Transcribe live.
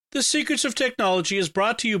The Secrets of Technology is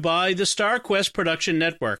brought to you by the StarQuest Production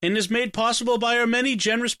Network and is made possible by our many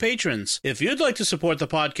generous patrons. If you'd like to support the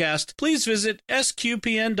podcast, please visit sqpn.com/give.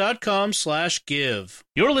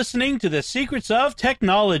 You're listening to The Secrets of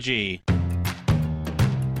Technology.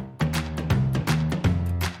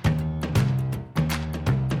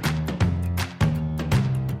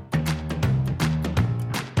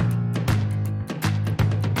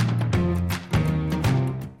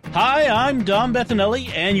 Hi, I'm Dom Bettinelli,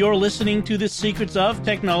 and you're listening to The Secrets of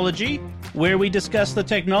Technology, where we discuss the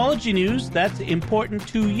technology news that's important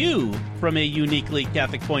to you from a uniquely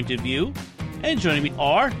Catholic point of view. And joining me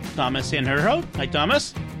are Thomas Sanherho. Hi,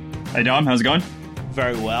 Thomas. Hi, Dom. How's it going?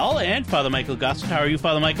 Very well. And Father Michael Gossett. How are you,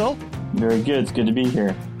 Father Michael? Very good. It's good to be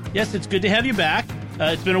here. Yes, it's good to have you back.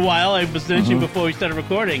 It's been a while. I was mentioning before we started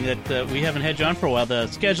recording that we haven't had you on for a while. The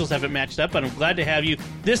schedules haven't matched up, but I'm glad to have you.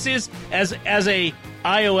 This is, as a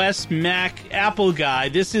iOS, Mac, Apple guy,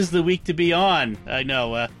 this is the week to be on. I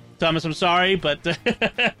know. Thomas, I'm sorry, but...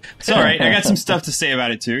 It's all right. I got some stuff to say about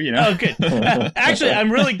it, too, you know? Oh, good. Actually,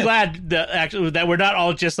 I'm really glad that we're not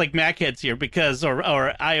all just like Mac heads here, because or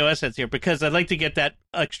iOS heads here, because I'd like to get that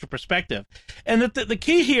extra perspective. And the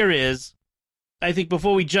key here is, I think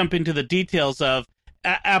before we jump into the details of...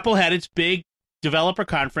 Apple had its big developer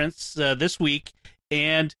conference this week,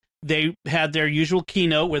 and they had their usual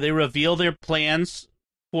keynote where they reveal their plans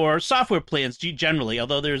for software plans generally,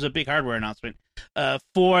 although there's a big hardware announcement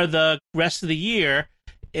for the rest of the year.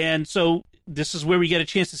 And so this is where we get a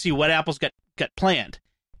chance to see what Apple's got planned.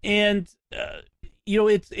 And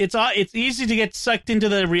it's easy to get sucked into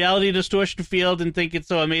the reality distortion field and think it's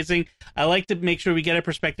so amazing. I like to make sure we get a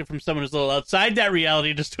perspective from someone who's a little outside that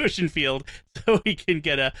reality distortion field, so we can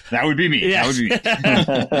get a... That would be me. Yes.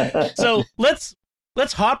 That would be me. So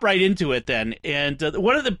let's hop right into it then. And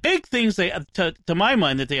one of the big things to my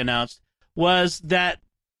mind that they announced was that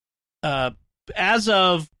as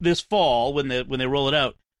of this fall, when they roll it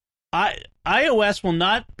out, iOS will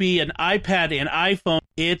not be an iPad and iPhone.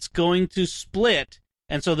 It's going to split,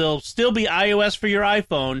 and so there'll still be iOS for your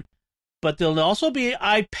iPhone, but there'll also be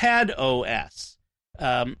iPad OS.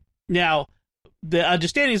 Now, the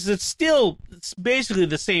understanding is it's basically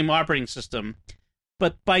the same operating system,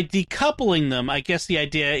 but by decoupling them, I guess the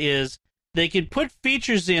idea is they can put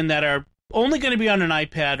features in that are only going to be on an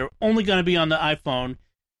iPad or only going to be on the iPhone,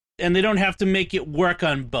 and they don't have to make it work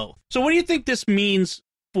on both. So what do you think this means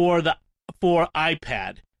for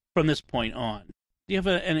iPad from this point on? Do you have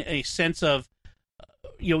a sense of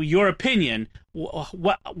your opinion?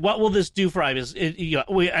 What will this do for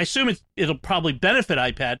iPad? I assume it'll probably benefit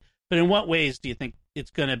iPad, but in what ways do you think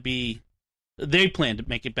it's going to be? They plan to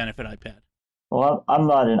make it benefit iPad. Well, I'm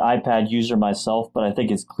not an iPad user myself, but I think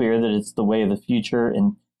it's clear that it's the way of the future,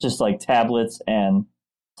 and just like tablets and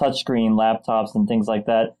touchscreen laptops and things like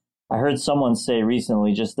that. I heard someone say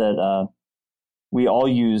recently just that we all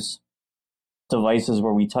use devices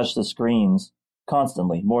where we touch the screens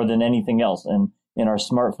constantly, more than anything else, and in our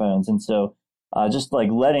smartphones. And so just like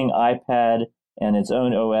letting iPad and its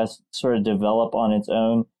own OS sort of develop on its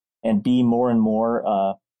own and be more and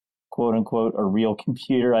more, quote unquote, a real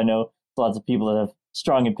computer. I know lots of people that have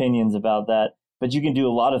strong opinions about that, but you can do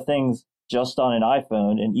a lot of things just on an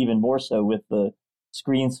iPhone, and even more so with the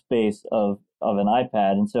screen space of an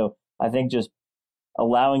iPad. And so I think just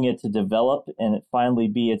allowing it to develop and it finally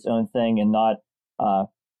be its own thing, and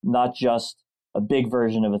not just a big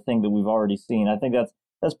version of a thing that we've already seen. I think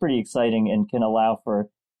that's pretty exciting, and can allow for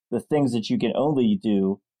the things that you can only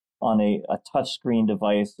do on a touch screen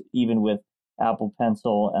device, even with Apple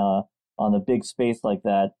Pencil on a big space like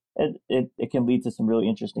that. It can lead to some really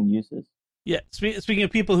interesting uses. Yeah, speaking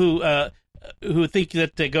of people who think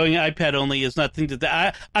that going iPad only is nothing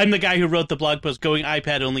I'm the guy who wrote the blog post, "Going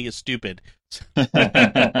iPad only is stupid."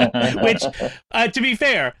 Which, to be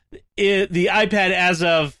fair, the iPad as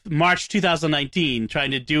of March 2019,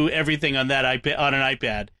 trying to do everything on that iPad on an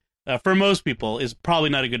iPad, for most people is probably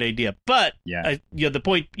not a good idea. But yeah, your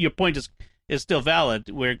point is still valid.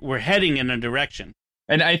 We're heading in a direction.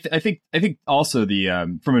 And I think also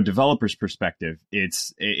the from a developer's perspective,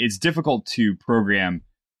 it's difficult to program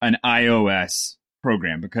an iOS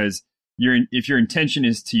program, because if your intention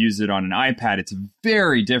is to use it on an iPad, it's a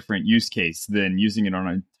very different use case than using it on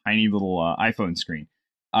a tiny little iPhone screen.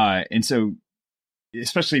 And so,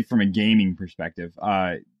 especially from a gaming perspective,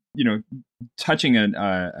 touching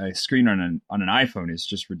a screen on an iPhone is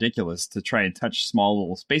just ridiculous to try and touch small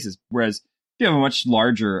little spaces. Whereas if you have a much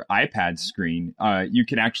larger iPad screen, you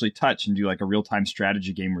can actually touch and do like a real-time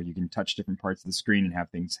strategy game where you can touch different parts of the screen and have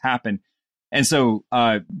things happen. And so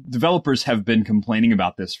developers have been complaining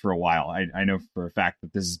about this for a while. I know for a fact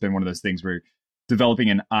that this has been one of those things where developing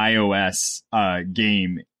an iOS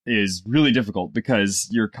game is really difficult because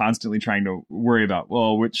you're constantly trying to worry about,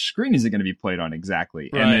 well, which screen is it going to be played on exactly?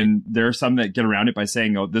 Right. And then there are some that get around it by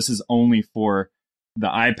saying, oh, this is only for the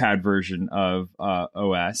iPad version of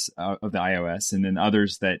OS, of the iOS, and then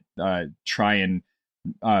others that try and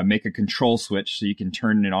make a control switch so you can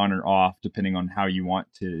turn it on or off depending on how you want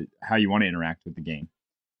to interact with the game.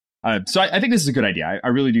 So I think this is a good idea. I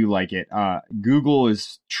really do like it. Google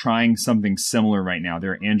is trying something similar right now. They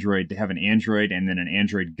have an Android and then an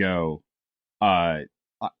Android Go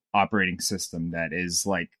operating system that is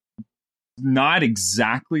like not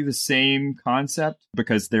exactly the same concept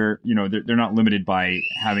because they're not limited by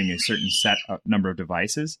having a certain set number of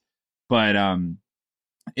devices, but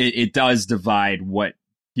it does divide what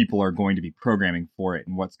people are going to be programming for it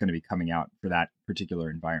and what's going to be coming out for that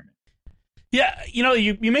particular environment. Yeah,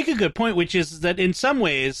 you make a good point, which is that in some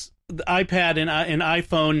ways, the iPad and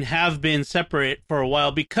iPhone have been separate for a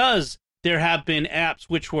while because there have been apps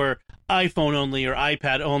which were iPhone only or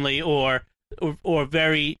iPad only or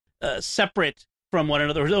very separate from one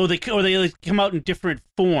another, or they come out in different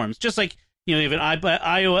forms, just like you have an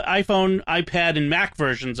iPhone, iPad, and Mac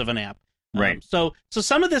versions of an app. Right. So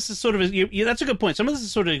some of this is sort of that's a good point. Some of this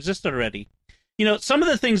is sort of existed already. Some of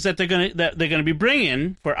the things that they're gonna be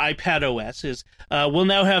bringing for iPad OS is we'll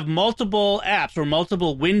now have multiple apps or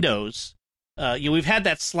multiple windows. We've had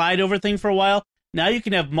that slide over thing for a while. Now you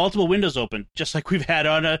can have multiple windows open, just like we've had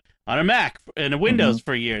on a Mac and a Windows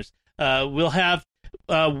for years. We'll have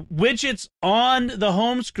widgets on the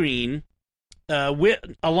home screen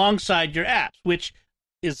alongside your apps, which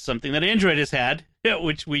is something that Android has had,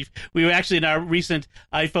 which we actually in our recent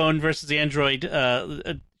iPhone versus Android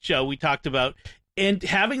show we talked about, and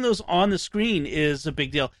having those on the screen is a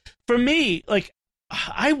big deal for me. Like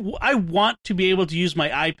I want to be able to use my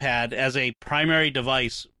iPad as a primary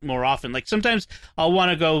device more often. Like sometimes I'll want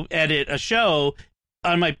to go edit a show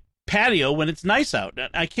on my patio when it's nice out.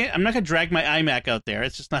 I'm not gonna drag my iMac out there.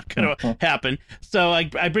 It's just not gonna happen. So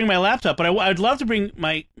I bring my laptop, but I'd love to bring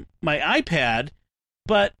my iPad,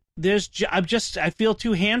 but I feel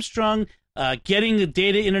too hamstrung getting the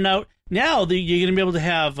data in and out. Now you're going to be able to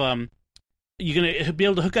have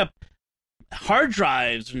hook up hard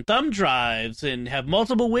drives and thumb drives and have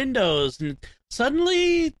multiple windows, and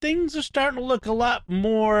suddenly things are starting to look a lot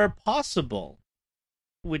more possible,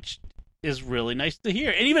 which is really nice to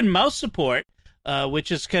hear. And even mouse support,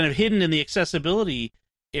 which is kind of hidden in the accessibility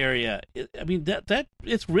area. I mean that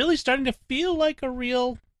it's really starting to feel like a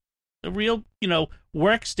real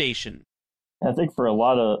workstation. I think for a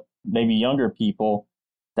lot of maybe younger people,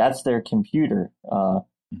 that's their computer,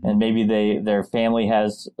 and maybe their family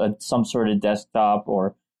has some sort of desktop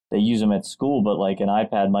or they use them at school, but like an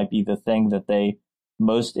iPad might be the thing that they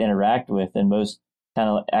most interact with and most kind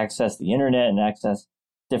of access the internet and access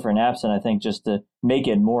different apps. And I think just to make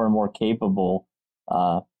it more and more capable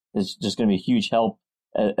is just going to be a huge help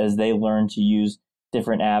as they learn to use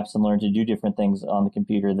different apps and learn to do different things on the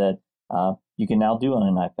computer that you can now do on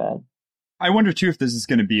an iPad. I wonder too if this is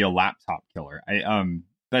going to be a laptop killer.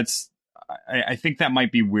 I think that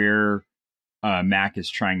might be where Mac is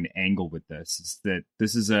trying to angle with this. Is that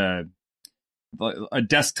this is a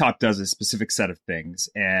desktop does a specific set of things,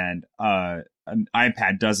 and an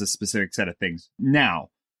iPad does a specific set of things now.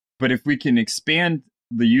 But if we can expand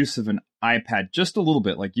the use of an iPad just a little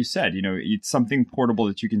bit, like you said, it's something portable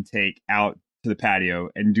that you can take out to the patio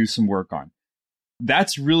and do some work on.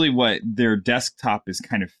 That's really what their desktop is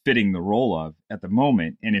kind of fitting the role of at the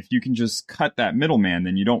moment. And if you can just cut that middleman,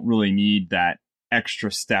 then you don't really need that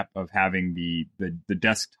extra step of having the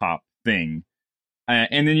desktop thing.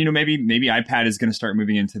 And then, maybe iPad is going to start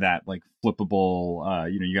moving into that like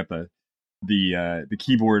flippable, you got the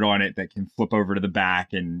keyboard on it that can flip over to the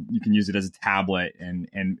back and you can use it as a tablet, and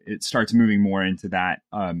it starts moving more into that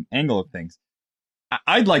angle of things.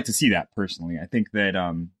 I'd like to see that personally. I think that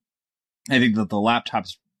the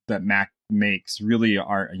laptops that Mac makes really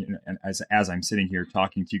are, as I'm sitting here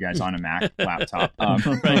talking to you guys on a Mac laptop,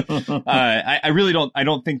 I really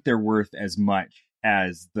don't think they're worth as much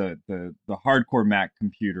as the hardcore Mac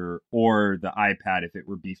computer or the iPad if it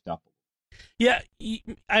were beefed up. Yeah,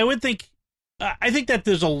 I would think. I think that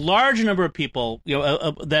there's a large number of people,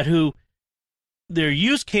 who their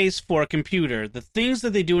use case for a computer, the things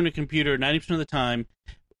that they do in a computer 90% of the time,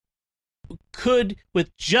 could,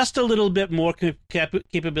 with just a little bit more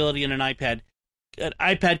capability in an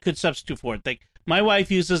iPad could substitute for it. Like my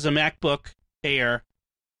wife uses a MacBook Air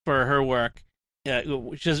for her work,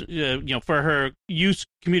 which is for her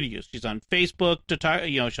community use. She's on Facebook to talk.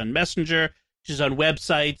 She's on Messenger. She's on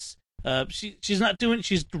websites. She's not doing.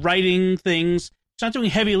 She's writing things. not doing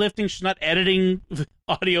heavy lifting. She's not editing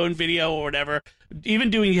audio and video or whatever, even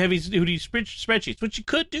doing heavy duty spreadsheets, which you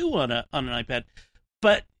could do on an iPad.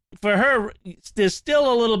 But for her, there's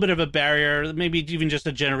still a little bit of a barrier, maybe even just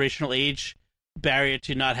a generational age barrier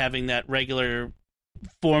to not having that regular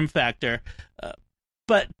form factor.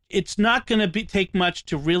 But it's not going to take much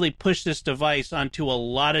to really push this device onto a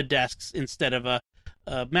lot of desks instead of a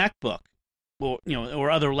MacBook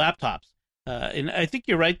or other laptops. And I think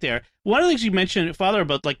you're right there. One of the things you mentioned, Father,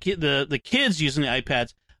 about like the kids using the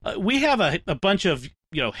iPads, we have a bunch of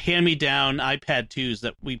hand-me-down iPad 2s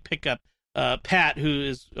that we pick up. Pat, who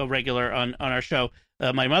is a regular on our show,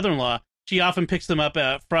 my mother-in-law, she often picks them up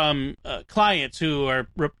from clients who are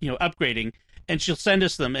upgrading, and she'll send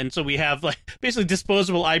us them. And so we have like basically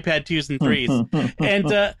disposable iPad 2s and 3s.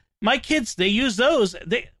 And my kids, they use those.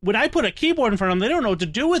 When I put a keyboard in front of them, they don't know what to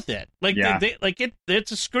do with it. Like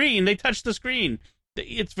it's a screen. They touch the screen.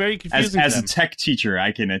 It's very confusing. As a tech teacher,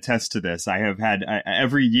 I can attest to this. I have had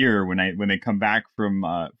every year when they come back from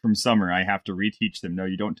summer, I have to reteach them. No,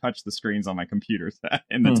 you don't touch the screens on my computers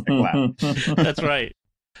in the tech lab. That's right.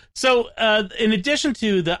 So, in addition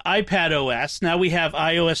to the iPad OS, now we have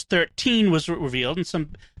iOS 13 was revealed, and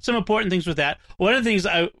some important things with that. One of the things,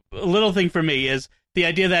 a little thing for me, is the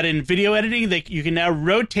idea that in video editing, you can now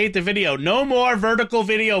rotate the video. No more vertical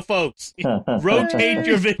video, folks. Rotate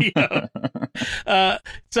your video. But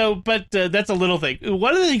that's a little thing.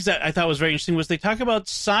 One of the things that I thought was very interesting was they talk about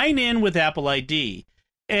sign in with Apple ID.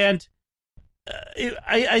 And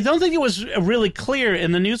I don't think it was really clear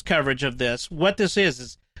in the news coverage of this what this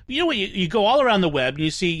is. You go all around the web and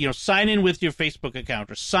you see, sign in with your Facebook account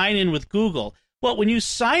or sign in with Google. Well, when you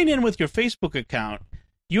sign in with your Facebook account,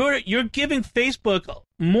 you're giving Facebook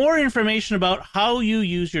more information about how you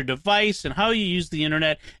use your device and how you use the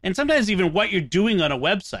internet, and sometimes even what you're doing on a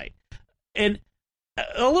website. And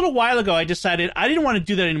a little while ago, I decided I didn't want to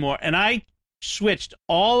do that anymore, and I switched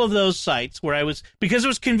all of those sites because it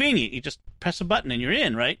was convenient. You just press a button and you're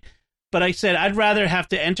in, right? But I said I'd rather have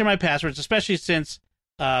to enter my passwords, especially since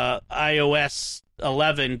iOS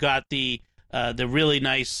 11 got the really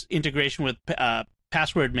nice integration with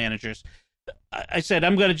password managers. I said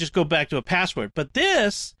I'm going to just go back to a password. But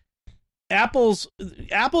this, Apple's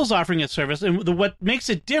offering a service, and what makes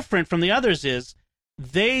it different from the others is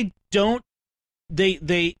they encrypt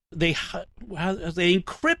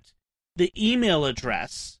the email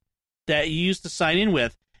address that you used to sign in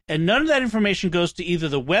with, and none of that information goes to either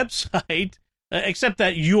the website, except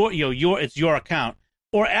that it's your account,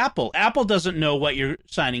 or Apple. Apple doesn't know what you're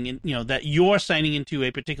signing in, that you're signing into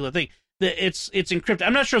a particular thing. It's encrypted.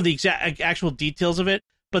 I'm not sure of the actual details of it,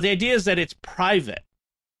 but the idea is that it's private,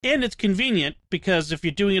 and it's convenient because if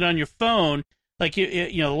you're doing it on your phone, like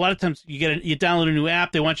a lot of times you download a new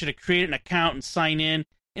app, they want you to create an account and sign in.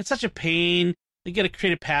 It's such a pain. You got to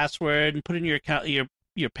create a password and put in your account, your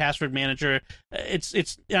password manager.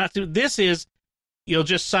 This is you'll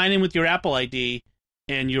just sign in with your Apple ID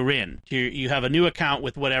and you're in. You have a new account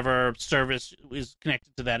with whatever service is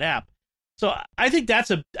connected to that app. So I think that's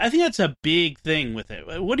a big thing with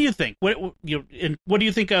it. What do you think? What do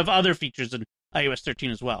you think of other features in iOS 13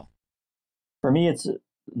 as well? For me, it's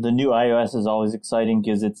the new iOS is always exciting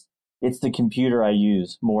because it's the computer I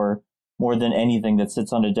use more than anything that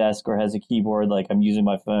sits on a desk or has a keyboard. Like I'm using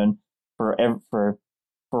my phone for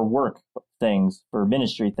work things, for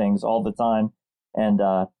ministry things all the time, and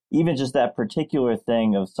even just that particular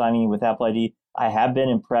thing of signing in with Apple ID, I have been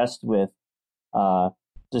impressed with.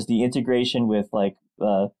 Just the integration with like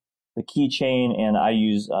the keychain, and I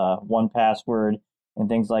use 1Password and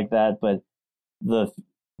things like that. But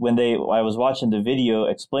I was watching the video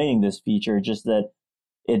explaining this feature, just that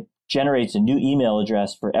it generates a new email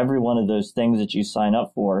address for every one of those things that you sign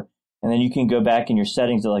up for, and then you can go back in your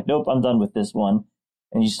settings and like, nope, I'm done with this one,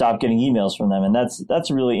 and you stop getting emails from them, and that's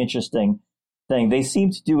a really interesting thing. They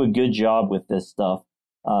seem to do a good job with this stuff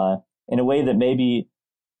in a way that maybe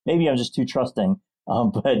I'm just too trusting.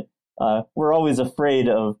 But we're always afraid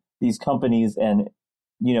of these companies and,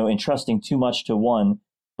 entrusting too much to one.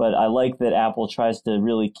 But I like that Apple tries to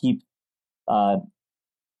really keep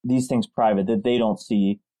these things private, that they don't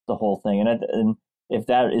see the whole thing. And if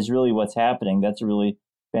that is really what's happening, that's a really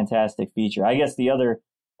fantastic feature. I guess the other,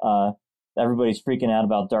 everybody's freaking out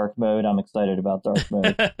about dark mode. I'm excited about dark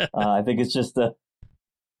mode. I think it's just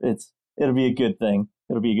it'll be a good thing.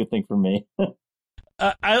 It'll be a good thing for me.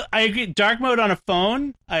 I agree. Dark mode on a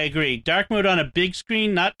phone, I agree. Dark mode on a big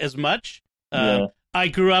screen, not as much. Yeah. I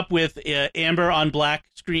grew up with amber on black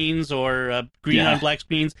screens or green on black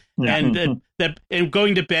screens, and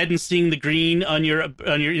going to bed and seeing the green on your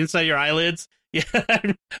inside your eyelids. Yeah,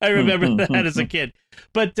 I remember that as a kid.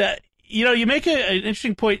 But you make an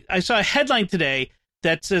interesting point. I saw a headline today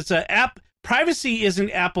that says privacy isn't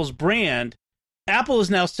Apple's brand. Apple is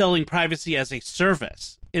now selling privacy as a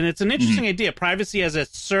service. And it's an interesting idea, privacy as a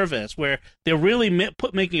service, where they're really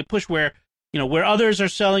making a push where, where others are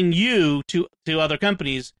selling you to other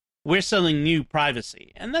companies, we're selling you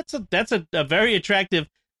privacy. And that's a very attractive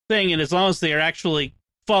thing. And as long as they are actually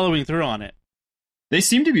following through on it. They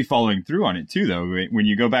seem to be following through on it too, though. When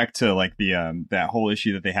you go back to like the that whole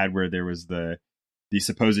issue that they had where there was the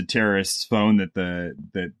supposed terrorist's phone that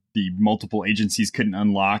the multiple agencies couldn't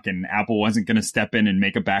unlock, and Apple wasn't going to step in and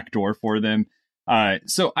make a backdoor for them.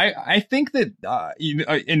 So I think that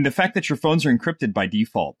in the fact that your phones are encrypted by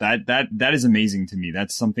default, that is amazing to me.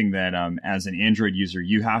 That's something that as an Android user,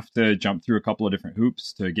 you have to jump through a couple of different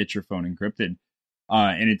hoops to get your phone encrypted.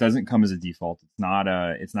 And it doesn't come as a default. It's not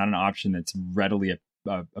an option that's readily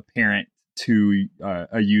apparent to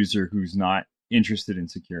a user who's not interested in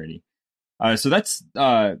security. So that's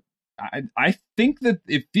I think that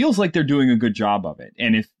it feels like they're doing a good job of it.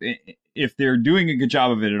 And if they're doing a good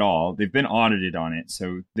job of it at all, they've been audited on it,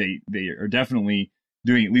 so they are definitely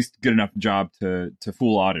doing at least a good enough job to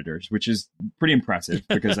fool auditors, which is pretty impressive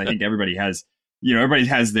because I think everybody has. Everybody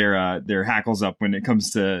has their hackles up when it comes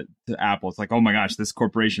to Apple. It's like, oh my gosh, this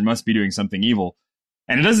corporation must be doing something evil.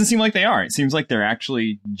 And it doesn't seem like they are. It seems like they're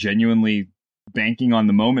actually genuinely banking on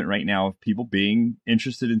the moment right now of people being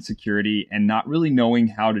interested in security and not really knowing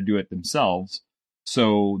how to do it themselves.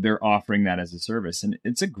 So they're offering that as a service. And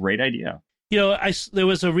it's a great idea. There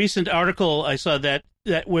was a recent article I saw that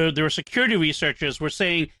where there were security researchers were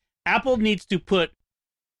saying Apple needs to put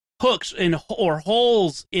hooks or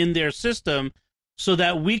holes in their system so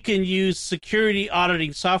that we can use security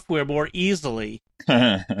auditing software more easily.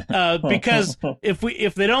 Because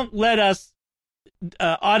if they don't let us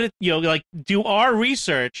audit, do our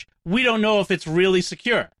research, we don't know if it's really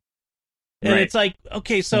secure. And It's like,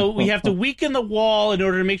 okay, so we have to weaken the wall in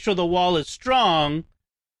order to make sure the wall is strong.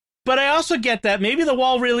 But I also get that maybe the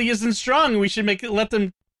wall really isn't strong. We should let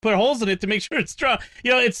them put holes in it to make sure it's strong.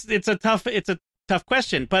 It's a tough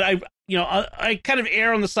question. But I kind of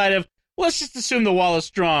err on the side of, let's just assume the wall is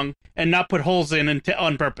strong and not put holes in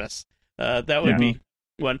on purpose. That would be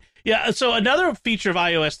one. Yeah. So another feature of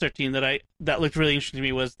iOS 13 that looked really interesting to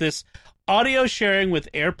me was this audio sharing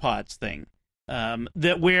with AirPods thing.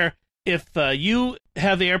 That where if you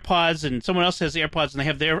have the AirPods and someone else has the AirPods and they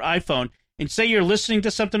have their iPhone, and say you're listening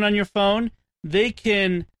to something on your phone, they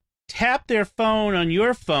can tap their phone on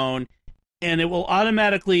your phone, and it will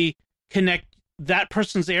automatically connect that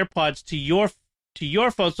person's AirPods to your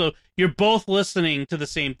phone, so you're both listening to the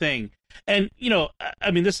same thing. And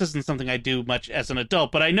this isn't something I do much as an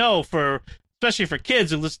adult, but I know especially for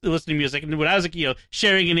kids who listen to music. And when I was a kid,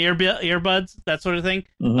 sharing an earbuds, that sort of thing.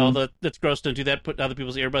 Although that's gross. Don't do that. Put other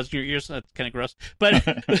people's earbuds in your ears. That's kind of gross. But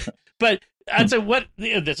I'd say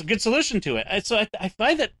that's a good solution to it. So I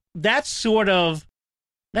find that's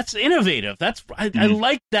innovative. I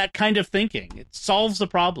like that kind of thinking. It solves the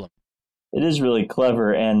problem. It is really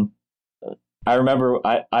clever. And I remember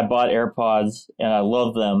I bought AirPods and I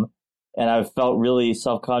love them. And I felt really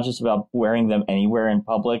self-conscious about wearing them anywhere in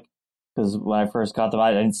public. Because when I first got them,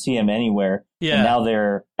 I didn't see them anywhere. Yeah. And now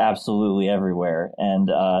they're absolutely everywhere. And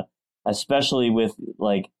especially with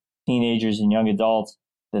like teenagers and young adults,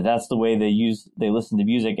 that's the way they listen to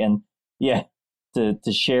music. And yeah, to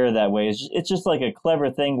share that way, it's just like a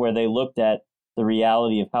clever thing where they looked at the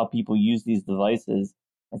reality of how people use these devices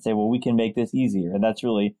and say, well, we can make this easier. And that's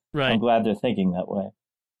really, right. I'm glad they're thinking that way.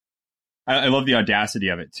 I love the audacity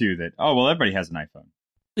of it too, that, oh, well, everybody has an iPhone.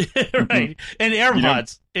 Right. And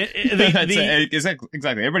AirPods.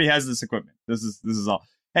 Exactly. Everybody has this equipment. This is all.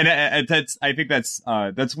 And I think that's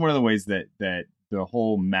one of the ways that the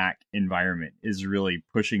whole Mac environment is really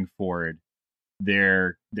pushing forward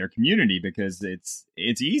their community, because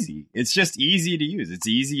it's easy. It's just easy to use. It's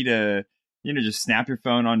easy to, just snap your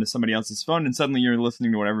phone onto somebody else's phone and suddenly you're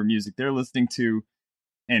listening to whatever music they're listening to.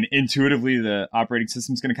 And intuitively, the operating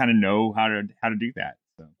system's going to kind of know how to do that.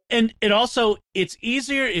 So. And it's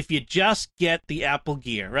easier if you just get the Apple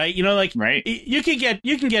Gear, right? Right. You can get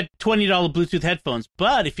 $20 Bluetooth headphones,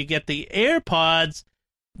 but if you get the AirPods,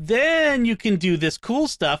 then you can do this cool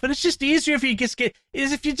stuff. And it's just easier if you just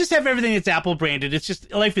have everything that's Apple branded. It's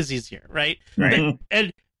just, life is easier, right? Right.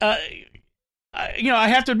 And I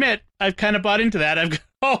have to admit, I've kind of bought into that. I've got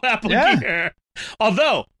all Apple Gear,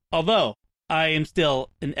 although I am still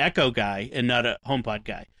an Echo guy and not a HomePod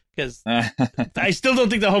guy, because I still don't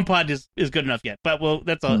think the HomePod is good enough yet. But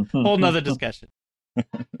that's a whole nother discussion.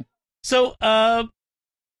 So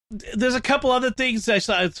there's a couple other things I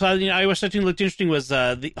saw. iOS 13 looked interesting. Was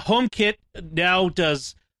the HomeKit now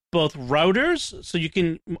does both routers, so you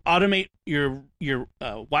can automate your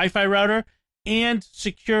Wi-Fi router, and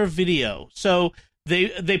secure video. So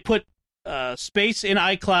they put space in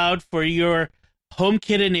iCloud for your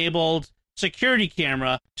HomeKit enabled security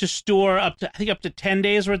camera to store up to 10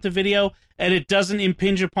 days worth of video, and it doesn't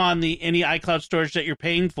impinge upon any iCloud storage that you're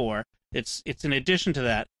paying for. It's in addition to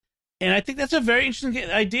that. And I think that's a very interesting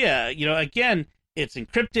idea. Again, it's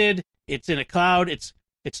encrypted, it's in a cloud, it's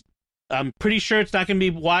I'm pretty sure it's not going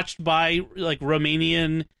to be watched by like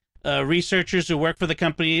Romanian researchers who work for the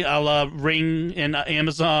company, a la Ring and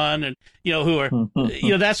Amazon, and who are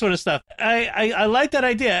that sort of stuff. I like that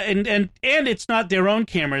idea, and it's not their own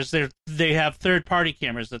cameras. They have third party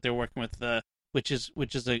cameras that they're working with, which is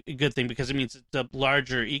a good thing, because it means it's a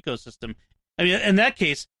larger ecosystem. I mean, in that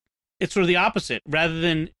case, it's sort of the opposite. Rather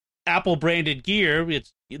than Apple branded gear,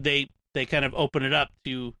 they kind of open it up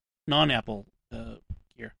to non-Apple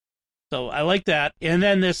gear. So I like that. And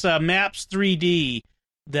then this Maps 3D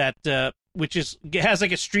that which has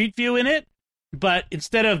like a street view in it, but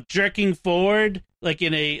instead of jerking forward like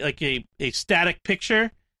in a static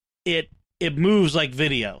picture, it moves like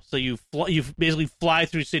video. So you basically fly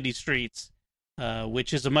through city streets,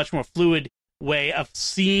 which is a much more fluid way of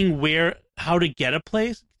seeing how to get to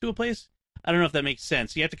a place. I don't know if that makes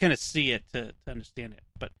sense. You have to kind of see it to understand it.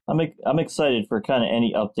 But I'm excited for kind of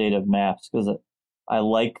any update of Maps, because I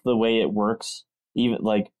like the way it works. Even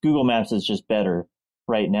like Google Maps is just better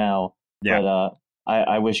right now. Yeah. But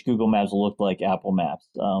I wish Google Maps looked like Apple Maps.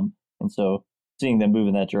 And so seeing them move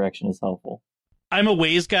in that direction is helpful. I'm a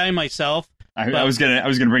Waze guy myself. I was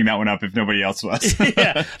gonna bring that one up if nobody else was.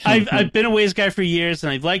 Yeah, I've been a Waze guy for years,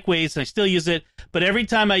 and I like Waze, and I still use it. But every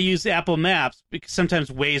time I use Apple Maps, because sometimes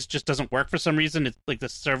Waze just doesn't work for some reason, it's like the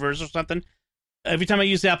servers or something. Every time I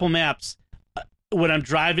use Apple Maps, when I'm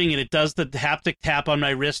driving and it does the haptic tap on my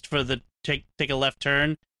wrist for the take a left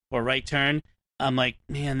turn or right turn, I'm like,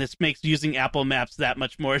 man, this makes using Apple Maps that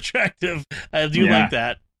much more attractive. I do like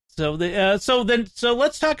that. So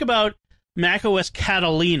let's talk about macOS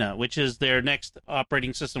Catalina, which is their next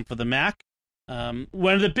operating system for the Mac.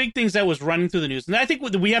 One of the big things that was running through the news, and I think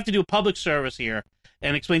we have to do a public service here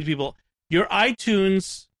and explain to people, your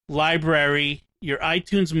iTunes library, your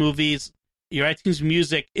iTunes movies, your iTunes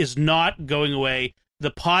music is not going away.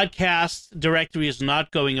 The podcast directory is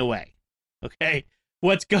not going away. Okay?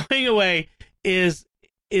 What's going away is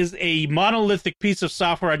a monolithic piece of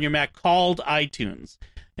software on your Mac called iTunes.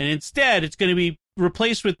 And instead, it's going to be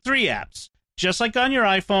replaced with 3 apps, just like on your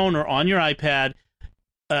iPhone or on your iPad,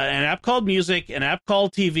 an app called Music, an app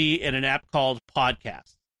called TV, and an app called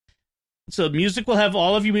Podcast. So Music will have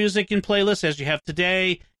all of your music in playlists as you have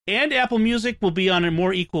today, and Apple Music will be on a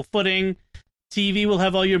more equal footing. TV will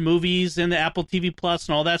have all your movies and the Apple TV Plus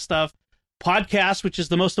and all that stuff. Podcast, which is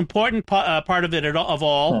the most important part of it of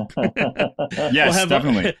all. Yes,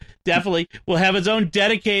 definitely. Will have its own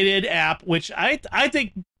dedicated app, which I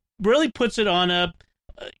think really puts it on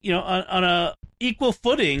a equal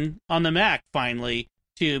footing on the Mac finally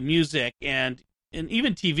to music and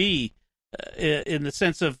even TV in the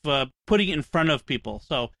sense of putting it in front of people.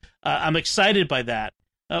 So I'm excited by that.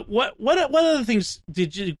 What other things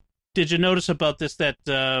did you notice about this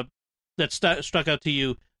that struck out to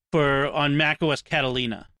you on macOS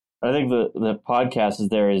Catalina? I think the podcast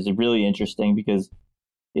is really interesting because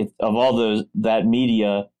of all that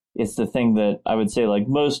media, it's the thing that I would say like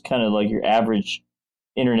most kind of like your average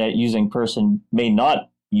internet using person may not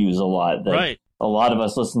use a lot. Right. A lot of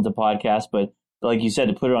us listen to podcasts, but like you said,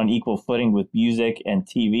 to put it on equal footing with music and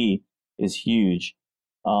TV is huge.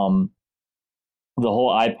 The whole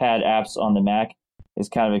iPad apps on the Mac is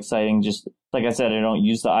kind of exciting. Just like I said, I don't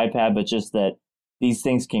use the iPad, but just that these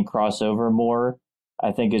things can cross over more,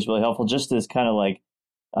 I think is really helpful. Just as kind of like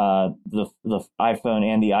the iPhone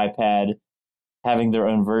and the iPad having their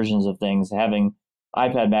own versions of things, having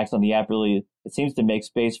iPad Max on the app really, it seems to make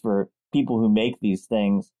space for people who make these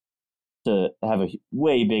things to have a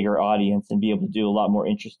way bigger audience and be able to do a lot more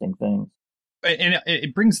interesting things. And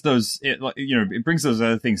it brings those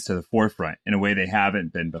other things to the forefront in a way they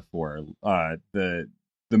haven't been before. The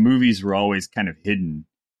movies were always kind of hidden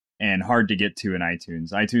and hard to get to in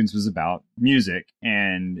iTunes. iTunes was about music,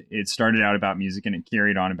 and it started out about music, and it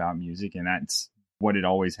carried on about music, and that's what it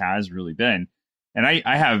always has really been. And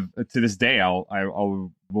I have, to this day, I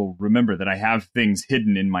will remember that I have things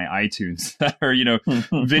hidden in my iTunes that are,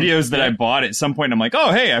 videos that I bought at some point. I'm like,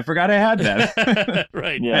 oh, hey, I forgot I had that.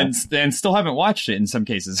 Right. Yeah. And still haven't watched it in some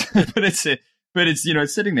cases, but it's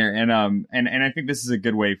it's sitting there. And I think this is a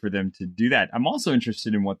good way for them to do that. I'm also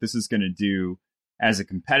interested in what this is going to do as a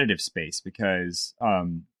competitive space, because,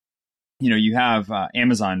 you have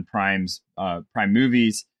Amazon Prime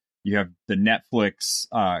movies. you have the Netflix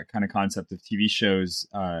kind of concept of TV shows,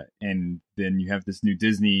 and then you have this new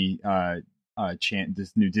Disney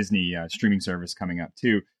streaming service coming up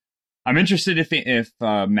too. I'm interested if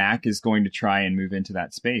Mac is going to try and move into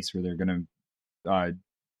that space where they're going to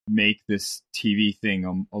make this TV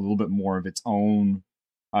thing a little bit more of its own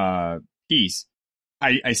piece.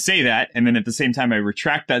 I say that, and then at the same time I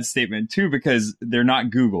retract that statement too, because they're not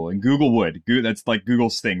Google, and Google would. That's like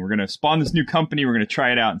Google's thing. We're going to spawn this new company. We're going to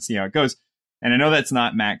try it out and see how it goes. And I know that's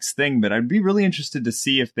not Mac's thing, but I'd be really interested to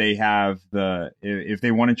see if they have if they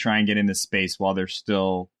want to try and get in this space while there's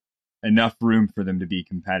still enough room for them to be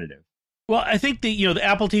competitive. Well, I think the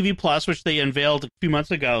Apple TV Plus, which they unveiled a few months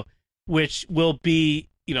ago, which will be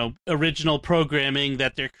original programming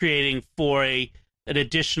that they're creating for an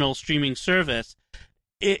additional streaming service.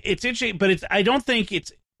 It's interesting, but I don't think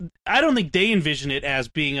they envision it as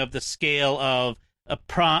being of the scale of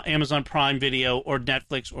Amazon Prime Video or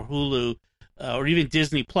Netflix or Hulu or even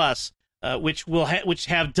Disney Plus, which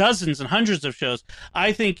have dozens and hundreds of shows.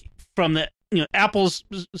 I think from the Apple's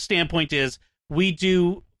standpoint is we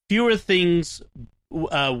do fewer things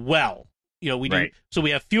well. We do, right. So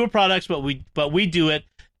we have fewer products, but we do it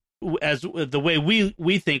as the way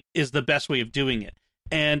we think is the best way of doing it.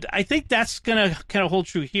 And I think that's going to kind of hold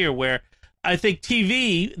true here, where I think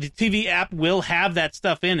the TV app will have that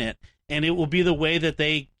stuff in it, and it will be the way that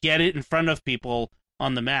they get it in front of people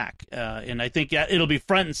on the Mac. And I think it'll be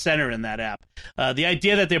front and center in that app. The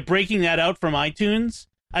idea that they're breaking that out from iTunes,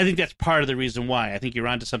 I think that's part of the reason why. I think you're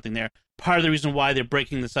onto something there. Part of the reason why they're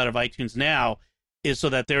breaking this out of iTunes now is so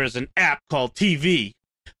that there is an app called TV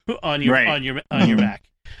on your Mac.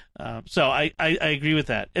 So I agree with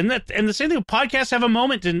that, and the same thing. Podcasts have a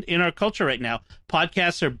moment in our culture right now.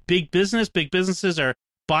 Podcasts are big business. Big businesses are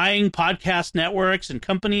buying podcast networks and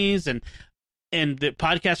companies, and the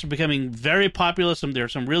podcasts are becoming very popular. There are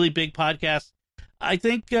some really big podcasts. I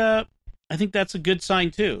think that's a good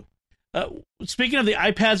sign too. Speaking of the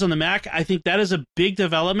iPads on the Mac, I think that is a big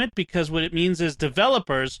development, because what it means is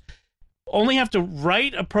developers only have to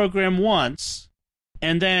write a program once,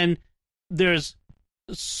 and then there's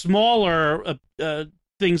smaller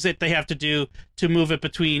things that they have to do to move it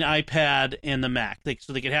between iPad and the Mac,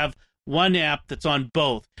 so they could have one app that's on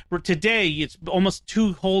both. Today, it's almost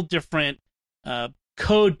two whole different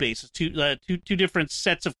code bases, two different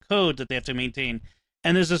sets of code that they have to maintain.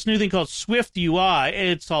 And there's this new thing called Swift UI.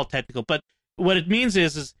 It's all technical, but what it means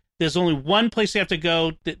is there's only one place you have to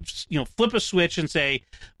go, flip a switch and say,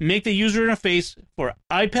 make the user interface for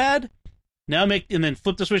iPad. And then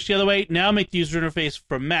flip the switch the other way. Now make the user interface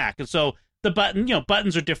for Mac. And so the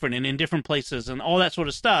buttons are different and in different places and all that sort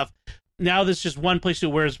of stuff. Now there's just one place to,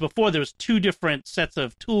 whereas before there was two different sets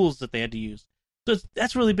of tools that they had to use. So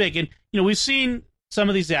that's really big. And, we've seen some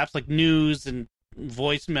of these apps like News and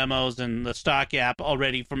Voice Memos and the Stock app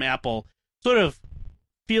already from Apple sort of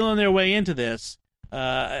feeling their way into this.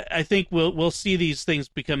 I think we'll see these things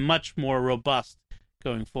become much more robust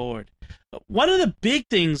going forward. One of the big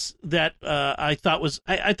things that I thought was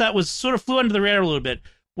sort of flew under the radar a little bit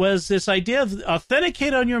was this idea of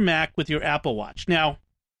authenticate on your Mac with your Apple Watch. Now,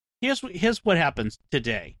 here's what happens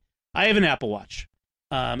today. I have an Apple Watch,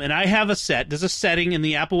 and I have there's a setting in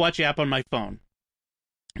the Apple Watch app on my phone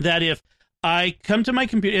that if I come to my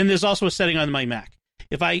computer, and there's also a setting on my Mac.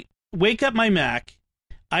 If I wake up my Mac,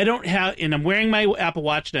 and I'm wearing my Apple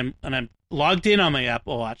Watch and I'm logged in on my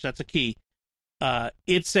Apple Watch, that's a key.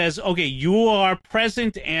 It says, okay, you are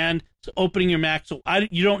present and opening your Mac, so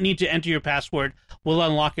you don't need to enter your password. We'll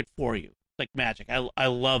unlock it for you. Like magic. I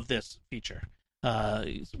love this feature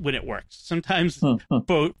when it works. Sometimes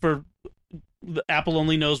for Apple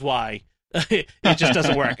only knows why. It just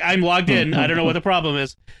doesn't work. I'm logged in. I don't know what the problem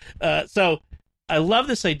is. So I love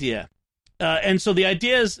this idea. And so the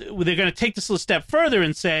idea is they're going to take this a step further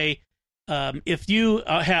and say, if you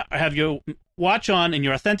have your watch on and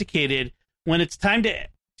you're authenticated, when it's time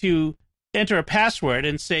to enter a password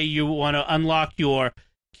and say you want to unlock your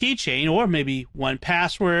keychain or maybe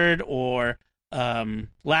 1Password or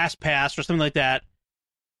LastPass or something like that,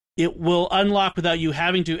 it will unlock without you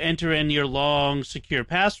having to enter in your long, secure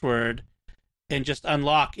password and just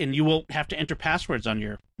unlock, and you won't have to enter passwords on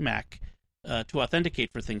your Mac to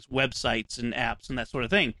authenticate for things, websites and apps and that sort of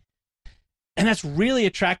thing. And that's really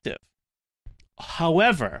attractive.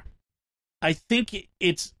 However, I think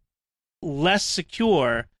it's less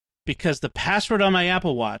secure because the password on my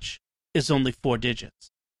Apple Watch is only 4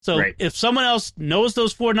 digits. So right. If someone else knows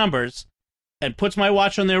those 4 numbers and puts my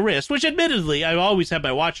watch on their wrist, which admittedly I always have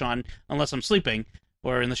my watch on unless I'm sleeping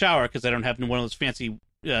or in the shower because I don't have one of those fancy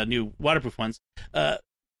new waterproof ones.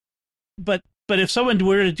 But if someone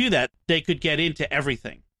were to do that, they could get into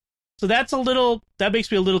everything. So that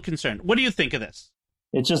makes me a little concerned. What do you think of this?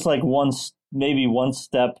 It's just like maybe one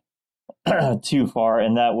step too far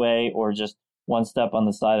in that way, or just one step on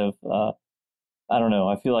the side of, I don't know.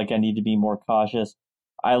 I feel like I need to be more cautious.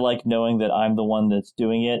 I like knowing that I'm the one that's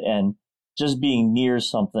doing it, and just being near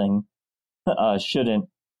something shouldn't.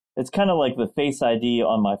 It's kind of like the Face ID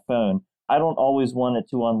on my phone. I don't always want it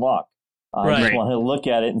to unlock. I just want to look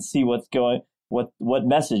at it and see what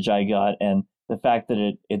message I got, and the fact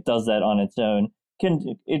that it does that on its own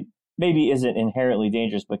it maybe isn't inherently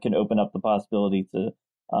dangerous, but can open up the possibility to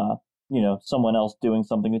someone else doing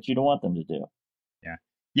something that you don't want them to do.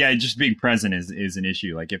 Yeah, just being present is an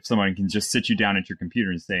issue. Like if someone can just sit you down at your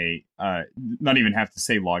computer and say, not even have to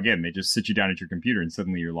say log in, they just sit you down at your computer and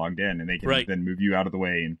suddenly you're logged in, and they can then move you out of the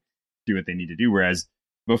way and do what they need to do. Whereas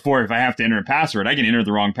before, if I have to enter a password, I can enter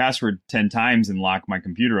the wrong password 10 times and lock my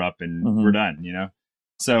computer up, and we're done,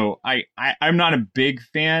 So I'm not a big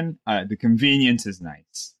fan. The convenience is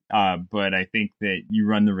nice, but I think that you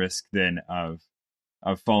run the risk then of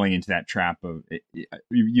falling into that trap of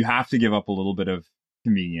you have to give up a little bit of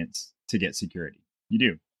convenience to get security. You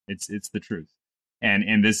do. It's the truth.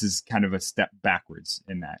 And this is kind of a step backwards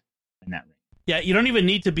in that range. Yeah, you don't even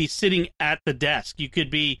need to be sitting at the desk. You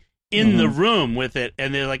could be in the room with it,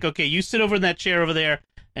 and they're like, okay, you sit over in that chair over there,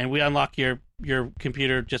 and we unlock your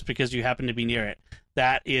computer just because you happen to be near it.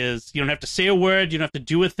 That is, you don't have to say a word, you don't have to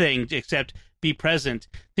do a thing except be present.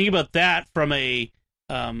 Think about that from a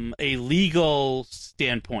legal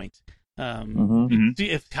standpoint.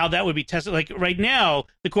 If how that would be tested. Like right now,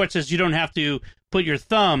 the court says you don't have to put your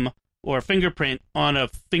thumb or fingerprint on a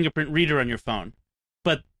fingerprint reader on your phone,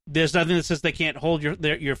 but there's nothing that says they can't hold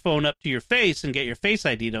your phone up to your face and get your Face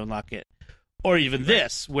ID to unlock it. Or even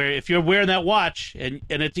this, where if you're wearing that watch and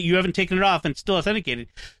you haven't taken it off and still authenticated.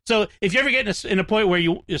 So if you ever get in a point where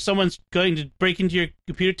if someone's going to break into your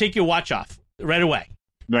computer, take your watch off right away.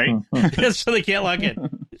 Right? So they can't log in.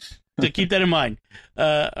 So keep that in mind.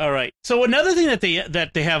 All right. So another thing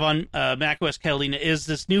that they have on macOS Catalina is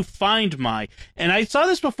this new Find My. And I saw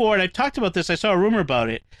this before, and I've talked about this. I saw a rumor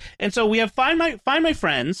about it. And so we have Find My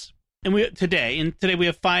Friends, and today we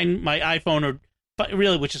have Find My iPhone, or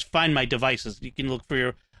really, which is Find My Devices. You can look for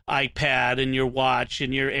your iPad and your watch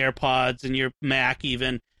and your AirPods and your Mac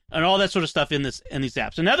even, and all that sort of stuff in these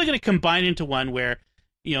apps. And now they're going to combine into one where,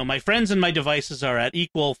 my friends and my devices are at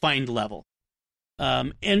equal find level.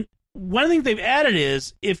 And one of the things they've added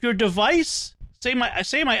is if your device, say my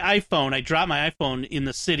iPhone, I drop my iPhone in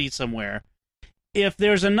the city somewhere, if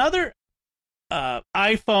there's another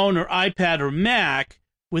iPhone or iPad or Mac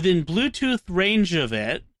within Bluetooth range of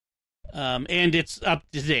it, and it's up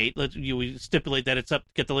to date, we stipulate that it's up to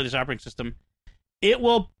get the latest operating system, it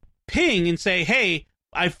will ping and say, hey,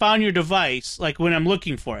 I found your device, like when I'm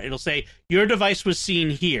looking for it. It'll say, your device was seen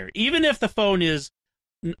here. Even if the phone is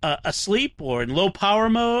asleep or in low power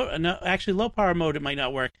mode. No, actually, low power mode, it might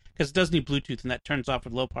not work because it does need Bluetooth, and that turns off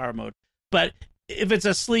with low power mode. But if it's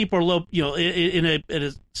asleep or low, in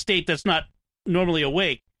a state that's not normally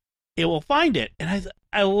awake, it will find it. And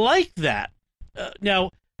I like that.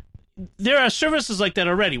 Now, there are services like that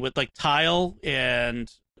already with like Tile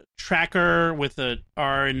and Tracker with a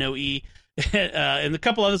R and no E, and a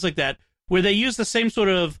couple others like that, where they use the same sort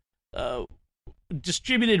of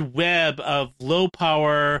distributed web of low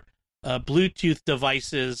power Bluetooth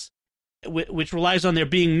devices, which relies on there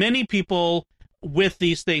being many people with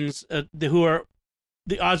these things who are,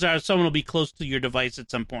 the odds are someone will be close to your device at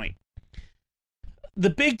some point. The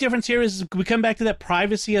big difference here is we come back to that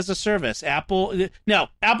privacy as a service. Apple did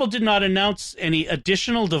not announce any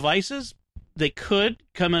additional devices. They could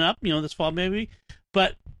coming up, this fall maybe,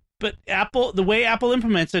 but Apple, the way Apple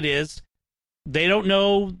implements it is, they don't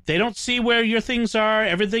know, they don't see where your things are.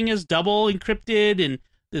 Everything is double encrypted and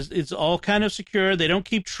it's all kind of secure. They don't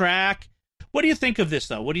keep track. What do you think of this,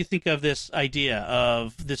 though? What do you think of this idea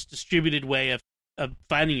of this distributed way of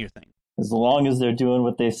finding your thing? As long as they're doing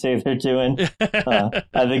what they say they're doing, I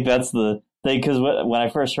think that's the thing. Because when I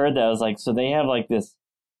first heard that, I was like, so they have like this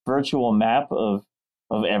virtual map of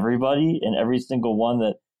everybody and every single one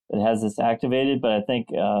that has this activated. But I think,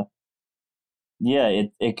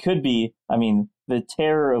 it could be. I mean, the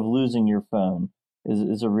terror of losing your phone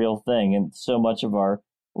is a real thing, and so much of our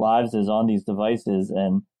lives is on these devices.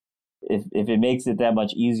 And if it makes it that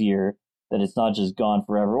much easier that it's not just gone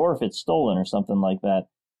forever, or if it's stolen or something like that.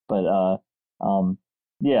 But I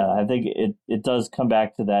think it does come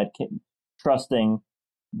back to that trusting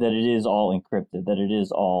that it is all encrypted, that it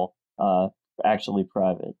is all actually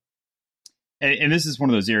private. And this is one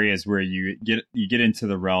of those areas where you get into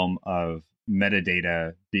the realm of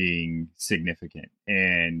metadata being significant.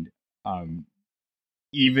 And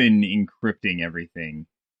even encrypting everything,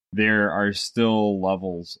 there are still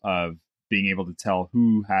levels of being able to tell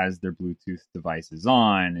who has their Bluetooth devices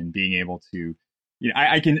on, and being able to,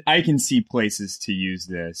 I can see places to use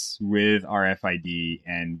this with RFID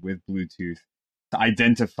and with Bluetooth to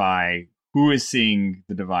identify who is seeing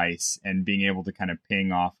the device, and being able to kind of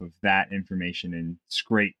ping off of that information and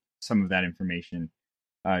scrape some of that information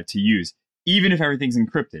to use. Even if everything's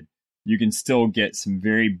encrypted, you can still get some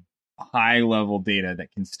very high level data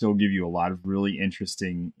that can still give you a lot of really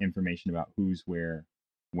interesting information about who's where,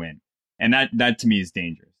 when. And that to me is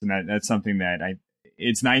dangerous. And that's something that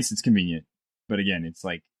it's nice, it's convenient. But again, it's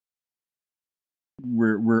like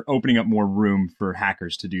we're opening up more room for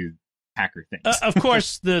hackers to do hacker things. Of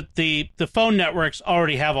course, the phone networks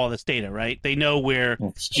already have all this data, right? They know where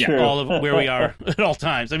all of where we are at all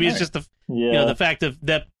times. I mean, it's just the fact of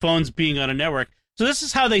that phones being on a network. So this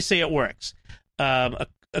is how they say it works.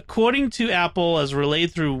 According to Apple, as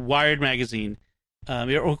relayed through Wired magazine,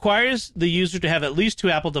 it requires the user to have at least 2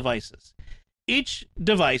 Apple devices. Each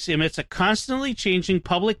device emits a constantly changing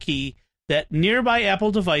public key that nearby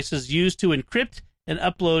Apple devices use to encrypt and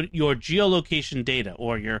upload your geolocation data,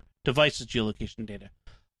 or your device's geolocation data.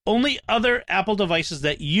 Only other Apple devices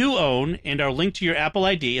that you own and are linked to your Apple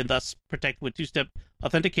ID, and thus protected with 2-step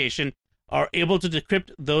authentication, are able to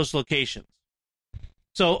decrypt those locations.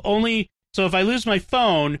 So if I lose my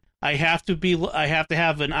phone, I have to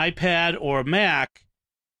have an iPad or a Mac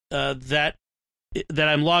that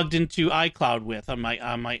I'm logged into iCloud with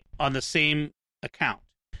on the same account,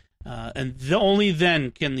 and only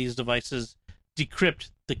then can these devices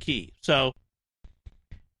decrypt the key. So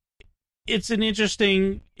it's an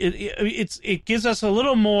interesting. It gives us a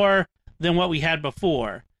little more than what we had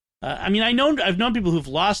before. I mean, I've known people who've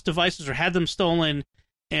lost devices or had them stolen,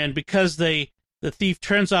 and because the thief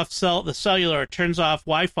turns off the cellular, or turns off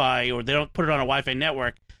Wi-Fi, or they don't put it on a Wi-Fi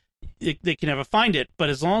network, they can never find it. But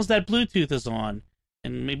as long as that Bluetooth is on,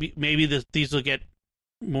 and maybe these will get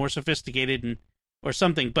more sophisticated or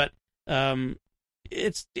something. But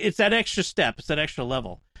it's that extra step, it's that extra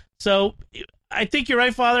level. So I think you're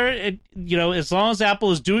right, Father. As long as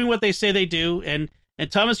Apple is doing what they say they do, and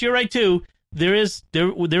Thomas, you're right too. There is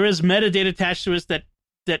metadata attached to us that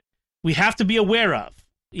we have to be aware of.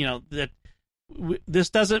 This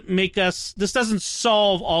doesn't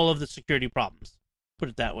solve all of the security problems. Put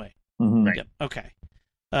it that way. Mm-hmm. Right. Yep. Okay.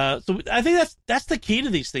 So I think that's the key to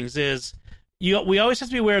these things is we always have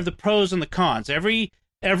to be aware of the pros and the cons. Every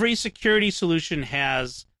security solution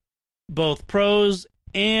has both pros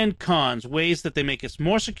and cons, ways that they make us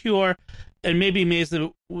more secure, and maybe ways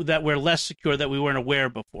that we're less secure that we weren't aware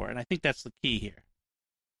of before. And I think that's the key here.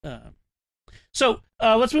 So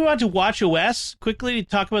let's move on to watchOS quickly to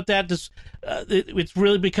talk about that. It's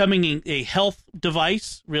really becoming a health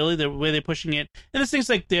device, really, the way they're pushing it. And there's things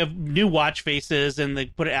like they have new watch faces, and they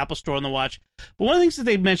put an Apple Store on the watch. But one of the things that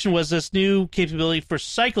they mentioned was this new capability for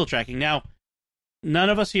cycle tracking. Now, none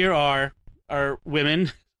of us here are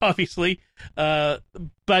women, obviously, but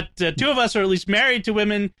 2 of us are at least married to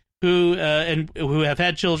women who have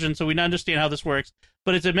had children, so we understand how this works.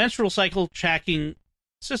 But it's a menstrual cycle tracking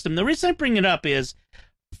system. The reason I bring it up is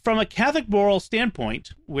from a Catholic moral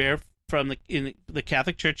standpoint, where in the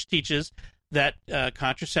Catholic Church teaches that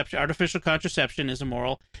artificial contraception is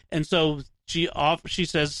immoral, and so she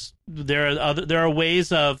says there are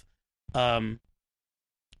ways of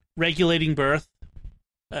regulating birth.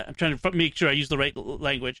 I'm trying to make sure I use the right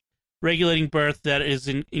language. Regulating birth that is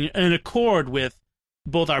in accord with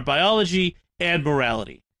both our biology and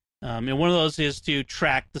morality. And one of those is to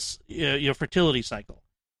track your fertility cycle.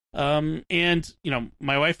 And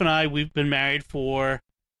my wife and I, we've been married for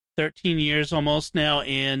 13 years almost now,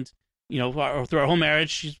 and through our whole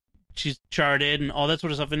marriage, she's charted and all that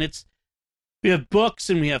sort of stuff. And we have books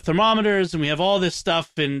and we have thermometers and we have all this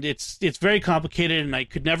stuff, and it's very complicated. And I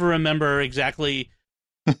could never remember exactly.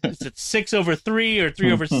 Is it 6/3 or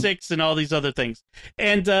 3/6 and all these other things?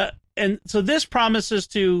 And so this promises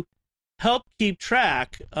to help keep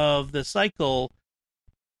track of the cycle.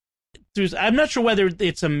 I'm not sure whether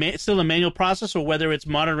it's still a manual process or whether it's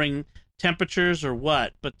monitoring temperatures or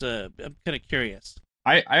what, but I'm kind of curious.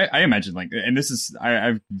 I imagine and this is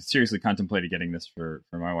I've seriously contemplated getting this for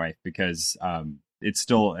my wife, because it's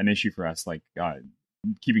still an issue for us,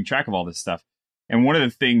 keeping track of all this stuff. And one of the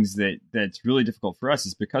things that's really difficult for us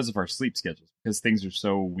is because of our sleep schedules, because things are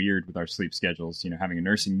so weird with our sleep schedules, having a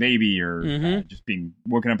nursing baby or just being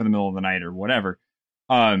woken up in the middle of the night or whatever.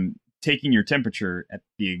 Taking your temperature at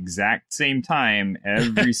the exact same time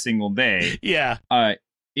every single day. Yeah.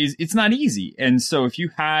 it's not easy. And so if you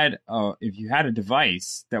had a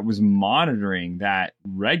device that was monitoring that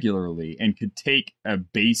regularly and could take a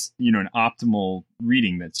base, an optimal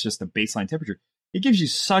reading that's just a baseline temperature, it gives you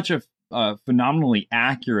such a phenomenally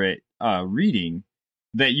accurate reading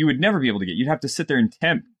that you would never be able to get. You'd have to sit there and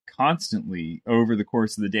temp constantly over the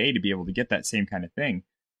course of the day to be able to get that same kind of thing.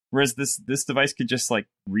 Whereas this device could just like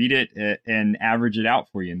read it and average it out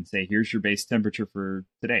for you and say, here's your base temperature for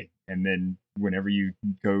today. And then whenever you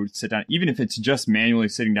go sit down, even if it's just manually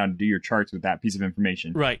sitting down to do your charts with that piece of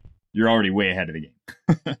information, right, you're already way ahead of the game.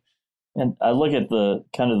 And I look at the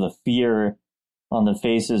kind of the fear on the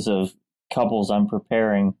faces of couples I'm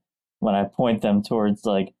preparing when I point them towards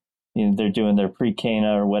like, they're doing their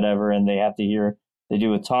pre-Cana or whatever, and they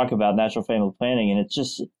do a talk about natural family planning, and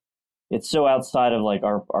it's so outside of like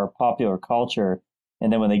our popular culture.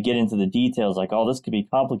 And then when they get into the details, like, oh, this could be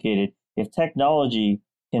complicated. If technology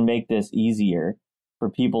can make this easier for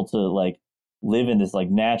people to like live in this like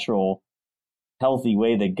natural, healthy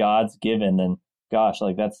way that God's given, then gosh,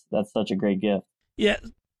 like that's such a great gift. Yeah.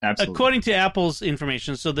 Absolutely. According to Apple's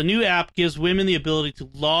information, so the new app gives women the ability to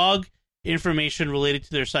log information related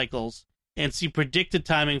to their cycles and see predicted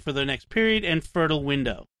timing for their next period and fertile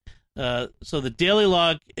window. So the daily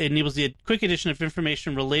log enables the quick addition of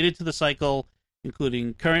information related to the cycle,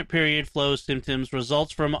 including current period flow, symptoms,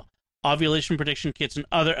 results from ovulation prediction kits, and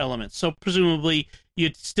other elements. So presumably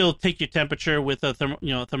you'd still take your temperature with a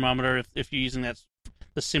thermometer if you're using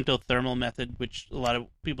the symptothermal method, which a lot of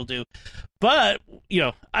people do. But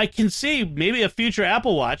I can see maybe a future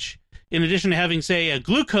Apple Watch, in addition to having, say, a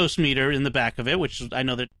glucose meter in the back of it, which I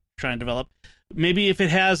know they're trying to develop. Maybe if it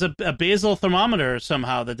has a basal thermometer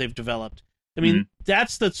somehow that they've developed. I mean,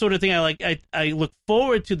 that's the sort of thing I like. I look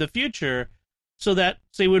forward to the future, so that,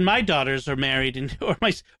 say, when my daughters are married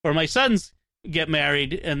or my sons get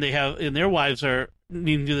married and their wives are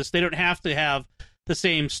needing to do this, they don't have to have the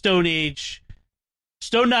same Stone Age,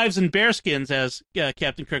 stone knives and bearskins, as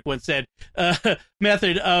Captain Kirk once said,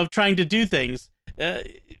 method of trying to do things.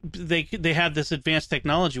 They have this advanced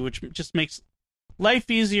technology, which just makes life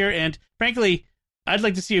easier, and frankly, I'd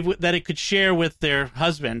like to see that it could share with their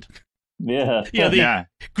husband. Yeah.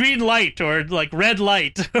 Green light or like red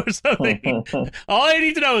light or something. All I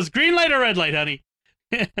need to know is green light or red light, honey.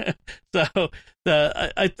 So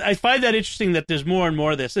I find that interesting that there's more and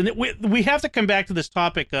more of this, and we have to come back to this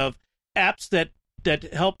topic of apps that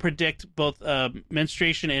help predict both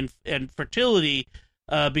menstruation and fertility,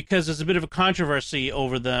 because there's a bit of a controversy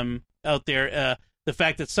over them out there. The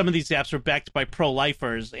fact that some of these apps are backed by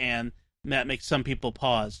pro-lifers, and that makes some people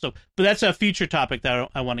pause. But that's a future topic that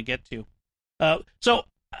I want to get to.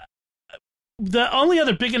 The only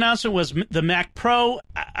other big announcement was the Mac Pro.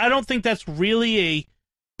 I don't think that's really a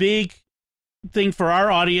big thing for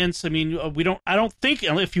our audience. I mean, I don't think,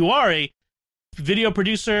 if you are a video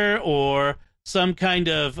producer or some kind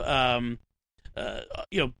of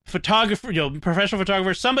photographer, professional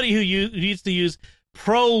photographer, somebody who needs to use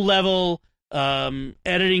pro level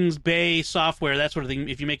editing bay software, that sort of thing,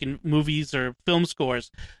 if you're making movies or film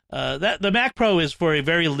scores, that the Mac Pro is for a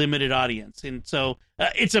very limited audience. And so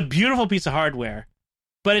it's a beautiful piece of hardware,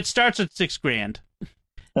 but it starts at $6,000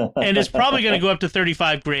 and it's probably going to go up to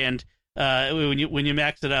 $35,000 when you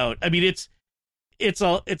max it out. I mean, it's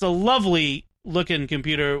a lovely looking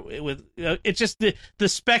computer with it's just the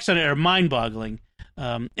specs on it are mind boggling.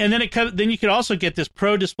 And then you could also get this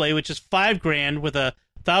Pro display, which is $5,000 with a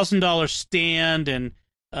 $1,000 stand and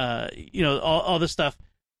all this stuff.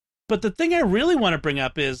 But the thing I really want to bring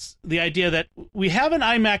up is the idea that we have an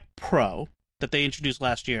iMac Pro that they introduced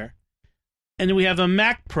last year, and then we have a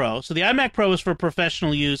Mac Pro. So the iMac Pro is for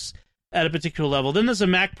professional use at a particular level. Then there's a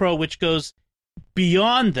Mac Pro which goes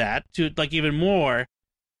beyond that to like even more.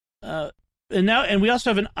 And we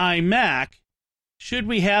also have an iMac. Should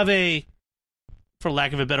we have a, for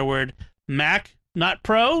lack of a better word, Mac, not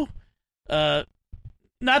Pro?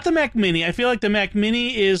 Not the Mac Mini. I feel like the Mac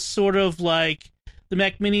Mini is sort of like the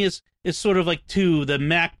to the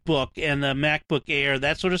MacBook and the MacBook Air,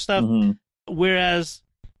 that sort of stuff. Mm-hmm. Whereas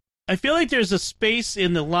I feel like there's a space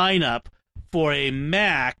in the lineup for a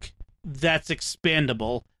Mac that's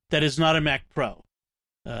expandable, that is not a Mac Pro.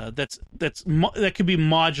 That could be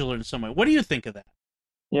modular in some way. What do you think of that?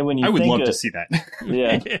 Yeah, I would love to see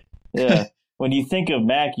that. Yeah. When you think of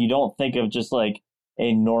Mac, you don't think of just like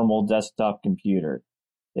a normal desktop computer.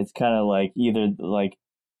 It's kind of like either like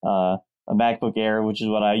a MacBook Air, which is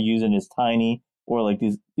what I use and is tiny, or like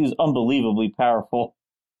these unbelievably powerful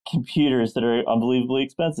computers that are unbelievably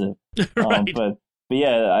expensive. Right. But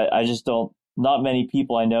yeah, I just don't. Not many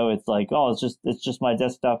people I know. It's like, oh, it's just my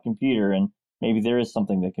desktop computer, and maybe there is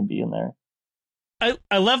something that can be in there.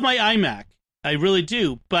 I love my iMac. I really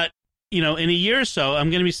do. But, in a year or so, I'm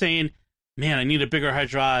going to be saying, man, I need a bigger hard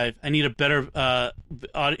drive. I need a better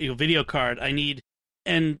audio video card. I need,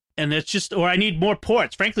 and it's just, or I need more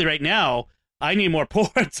ports. Frankly, right now, I need more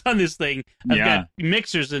ports on this thing. I've got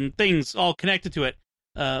mixers and things all connected to it.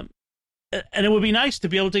 And it would be nice to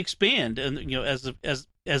be able to expand, and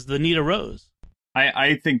as the need arose.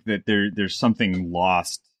 I think that there's something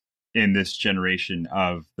lost in this generation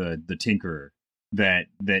of the tinkerer that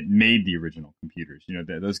made the original computers.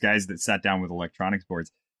 Those guys that sat down with electronics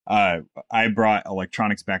boards. I brought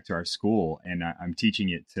electronics back to our school, and I'm teaching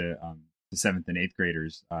it to the 7th and 8th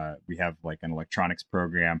graders. We have like an electronics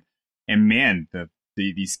program, and man,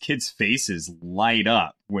 these kids' faces light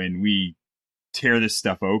up when we tear this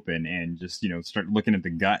stuff open and just start looking at the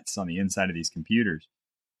guts on the inside of these computers.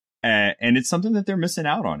 And it's something that they're missing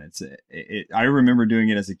out on. I remember doing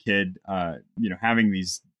it as a kid, having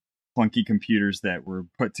these clunky computers that were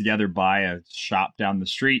put together by a shop down the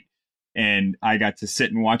street. And I got to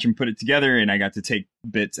sit and watch them put it together, and I got to take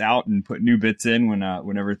bits out and put new bits in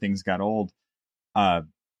whenever things got old. I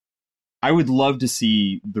would love to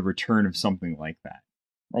see the return of something like that.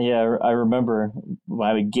 Yeah, I remember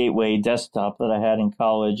my Gateway desktop that I had in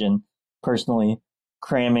college, and personally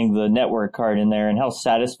cramming the network card in there, and how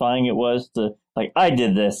satisfying it was to, like, I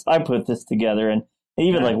did this, I put this together, and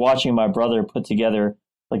even like watching my brother put together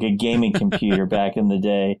like a gaming computer back in the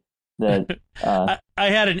day. That I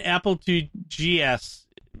had an Apple II GS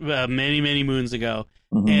many, many moons ago,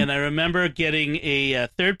 and I remember getting a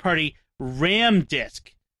third-party RAM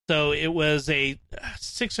disk. So it was a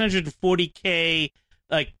 640K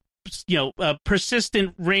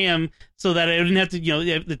persistent RAM, so that I didn't have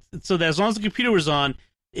to so that as long as the computer was on,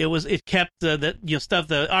 it kept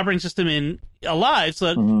the operating system alive, so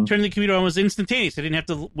that turning the computer on was instantaneous. I didn't have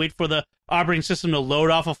to wait for the operating system to load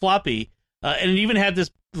off a floppy. And it even had this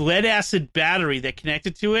lead acid battery that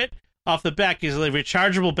connected to it off the back. Is a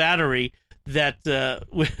rechargeable battery that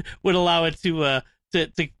would allow it to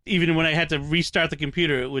even when I had to restart the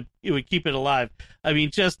computer, it would keep it alive. I mean,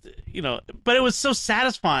 but it was so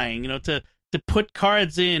satisfying, to put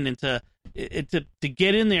cards in and to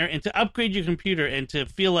get in there and to upgrade your computer and to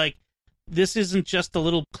feel like this isn't just a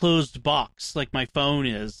little closed box like my phone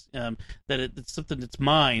is. That it's something that's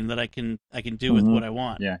mine that I can do with what I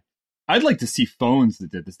want. Yeah. I'd like to see phones that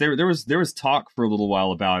did this. There was talk for a little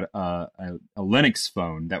while about a Linux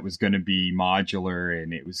phone that was going to be modular,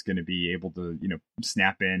 and it was going to be able to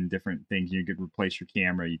snap in different things. You could replace your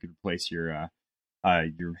camera, you could replace your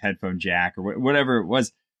headphone jack or whatever it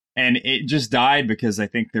was, and it just died because I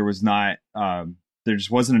think there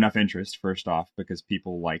just wasn't enough interest. First off, because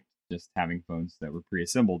people liked just having phones that were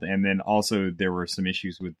pre-assembled, and then also there were some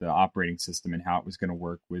issues with the operating system and how it was going to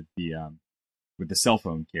work with the cell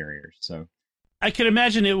phone carriers. So I could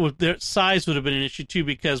imagine their size would have been an issue too,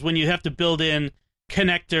 because when you have to build in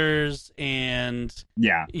connectors and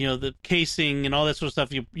the casing and all that sort of stuff,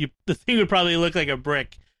 the thing would probably look like a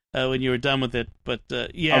brick when you were done with it. But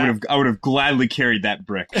I would have gladly carried that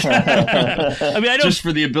brick. I mean, I don't just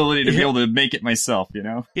for the ability to be able to make it myself.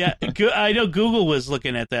 Yeah, I know Google was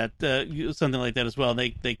looking at that, something like that as well.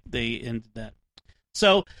 They ended that.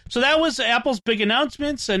 So that was Apple's big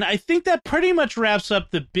announcements, and I think that pretty much wraps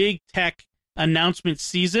up the big tech announcement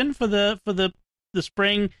season for the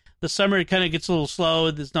spring. The summer, it kind of gets a little slow.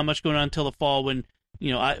 There's not much going on until the fall when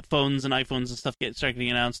iPhones and stuff start getting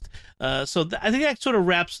announced. So I think that sort of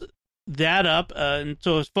wraps that up. And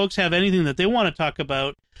so if folks have anything that they want to talk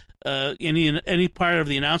about, any part of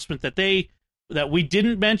the announcement that we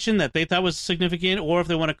didn't mention that they thought was significant, or if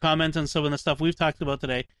they want to comment on some of the stuff we've talked about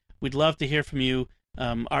today, we'd love to hear from you.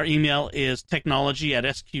 Our email is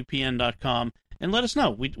technology@sqpn.com, and let us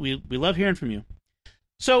know. We love hearing from you.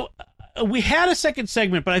 So we had a second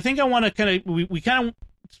segment, but I think I want to we kind of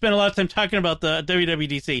spent a lot of time talking about the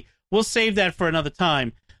WWDC. We'll save that for another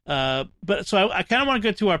time. But so I kind of want to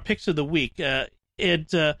go to our picks of the week. Father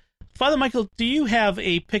Michael, do you have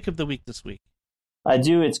a pick of the week this week? I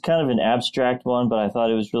do. It's kind of an abstract one, but I thought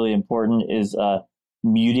it was really important. Is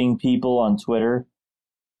muting people on Twitter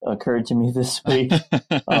occurred to me this week.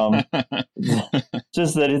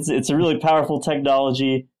 Just that it's a really powerful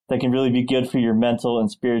technology that can really be good for your mental and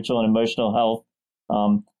spiritual and emotional health.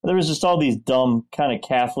 There was just all these dumb kind of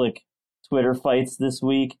Catholic Twitter fights this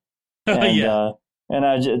week. And, and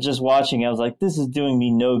I just watching, I was like, this is doing me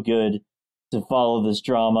no good to follow this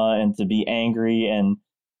drama and to be angry and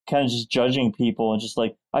kind of just judging people, and just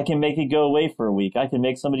like, I can make it go away for a week. I can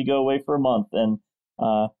make somebody go away for a month. And,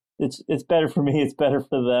 it's better for me. It's better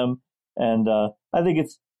for them. And I think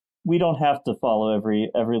we don't have to follow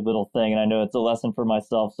every little thing. And I know it's a lesson for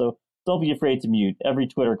myself. So don't be afraid to mute. Every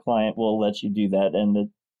Twitter client will let you do that, and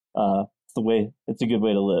it's the way. It's a good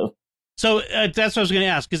way to live. So that's what I was going to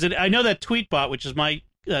ask, because I know that Tweetbot, which is my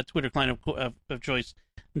Twitter client of choice,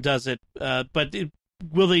 does it. But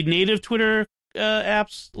will the native Twitter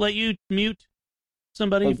apps let you mute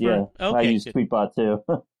somebody? Yeah, okay, I use Tweetbot too.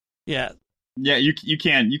 Yeah. Yeah, you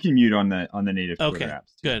can mute on the native Twitter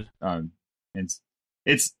apps. Good.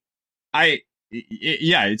 It's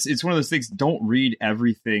one of those things. Don't read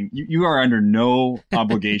everything. You are under no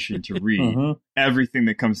obligation to read everything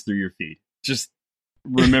that comes through your feed. Just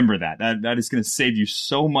remember that is going to save you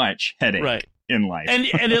so much headache in life. and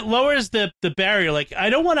it lowers the barrier. Like, I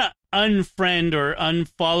don't want to unfriend or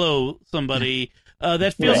unfollow somebody.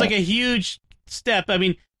 That feels like a huge step. I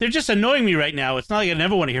mean, they're just annoying me right now. It's not like I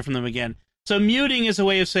never want to hear from them again. So muting is a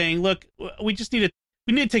way of saying, look, we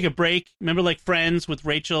need to take a break. Remember, like Friends with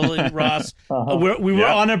Rachel and Ross? We were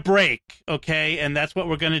on a break, okay? And that's what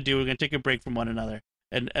we're going to do. We're going to take a break from one another.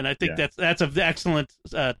 And I think that's an excellent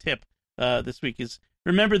tip this week, is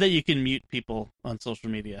remember that you can mute people on social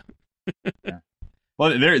media.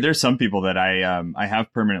 Well, there's some people that I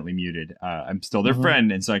have permanently muted. I'm still their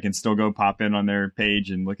friend, and so I can still go pop in on their page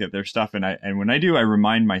and look at their stuff. And when I do, I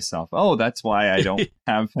remind myself, oh, that's why I don't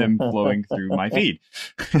have them flowing through my feed.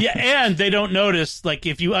 Yeah, and they don't notice. Like,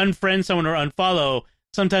 if you unfriend someone or unfollow,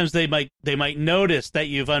 sometimes they might notice that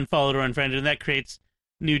you've unfollowed or unfriended, and that creates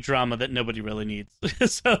new drama that nobody really needs.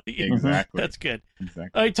 So exactly, that's good. Exactly.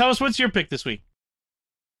 All right, Thomas, what's your pick this week?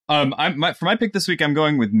 For my pick this week, I'm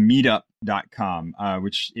going with Meetup.com,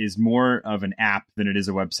 which is more of an app than it is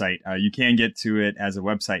a website. You can get to it as a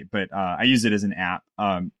website, but I use it as an app.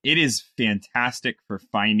 It is fantastic for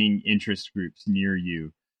finding interest groups near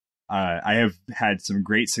you. I have had some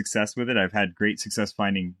great success with it. I've had great success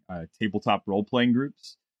finding tabletop role-playing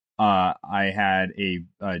groups. I had a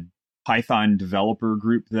Python developer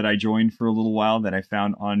group that I joined for a little while that I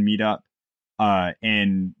found on Meetup.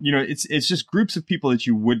 And it's just groups of people that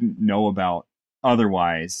you wouldn't know about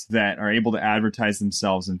otherwise that are able to advertise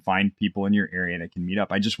themselves and find people in your area that can meet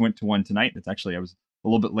up. I just went to one tonight. That's actually, I was a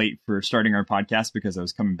little bit late for starting our podcast because I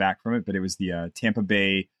was coming back from it, but it was the Tampa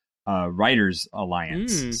Bay Writers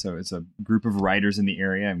Alliance. So it's a group of writers in the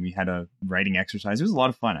area, and we had a writing exercise. It was a lot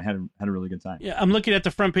of fun. I had a really good time. Yeah, I'm looking at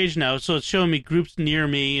the front page now, so it's showing me groups near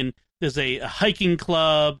me, and there's a hiking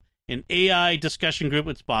club, an AI discussion group.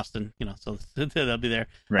 It's Boston, so they'll be there.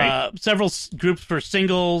 Right. Several groups for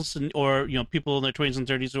singles or people in their 20s and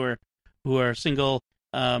 30s who are single.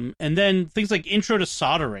 And then things like Intro to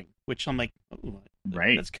Soldering, which I'm like,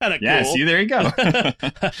 right, that's kind of cool. Yeah, see, there you go.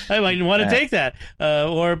 I might want to take that.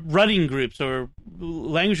 Or running groups or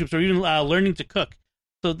language groups or even learning to cook.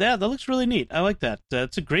 So that looks really neat. I like that.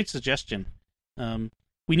 It's a great suggestion.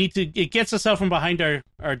 It gets us out from behind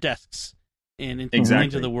our desks and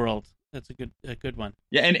into the world. That's a good one.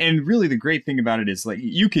 Yeah, and really the great thing about it is, like,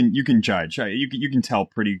 you can judge. You can tell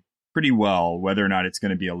pretty well whether or not it's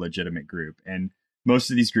going to be a legitimate group. And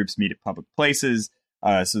most of these groups meet at public places,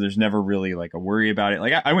 so there's never really like a worry about it.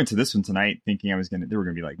 Like I went to this one tonight thinking there were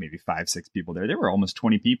going to be like maybe 5-6 people there. There were almost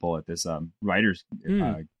 20 people at this writers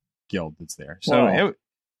guild that's there. So wow.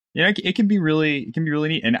 It can be really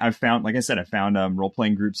neat. And I found role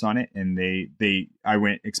playing groups on it, and I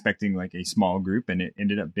went expecting like a small group, and it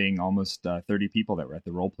ended up being almost 30 people that were at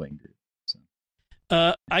the role playing group.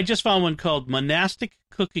 So I just found one called Monastic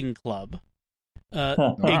Cooking Club,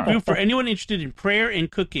 a group for anyone interested in prayer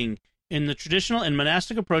and cooking in the traditional and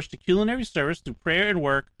monastic approach to culinary service through prayer and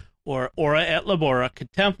work, or ora et labora,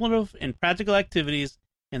 contemplative and practical activities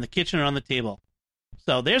in the kitchen or on the table.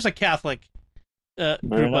 So there's a Catholic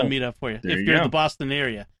group on Meetup for you if you're in the Boston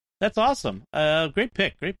area. That's awesome. Great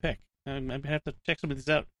pick. I'm gonna have to check some of these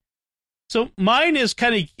out. So mine is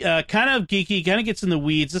kind of geeky, kind of gets in the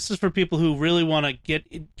weeds. This is for people who really want to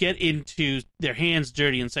get into their hands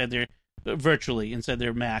dirty virtually inside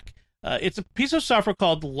their Mac. It's a piece of software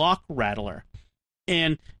called Lock Rattler,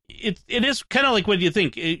 and it is kind of like what you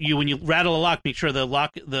think. When you rattle a lock, make sure the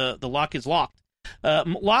lock is locked.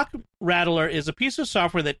 Lock Rattler is a piece of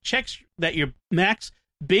software that checks that your Mac's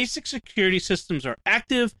basic security systems are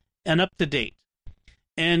active and up to date.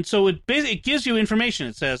 And so it gives you information.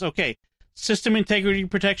 It says, okay, system integrity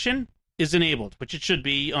protection is enabled, which it should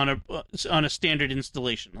be on a standard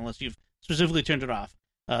installation, unless you've specifically turned it off.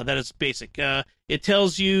 That is basic. It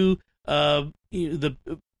tells you the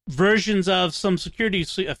versions of some security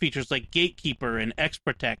features like Gatekeeper and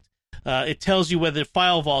XProtect. It tells you whether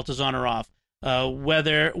File Vault is on or off.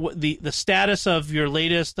 Whether the status of your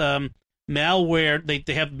latest malware,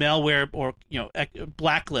 they have malware or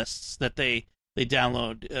blacklists that they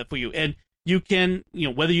download for you, and you can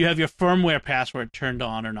whether you have your firmware password turned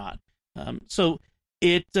on or not. So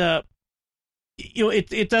it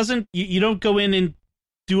it doesn't, you don't go in and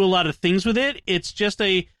do a lot of things with it. It's just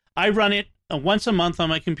I run it once a month on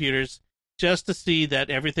my computers just to see that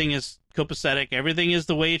everything is copacetic, everything is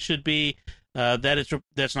the way it should be,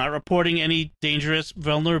 that's not reporting any dangerous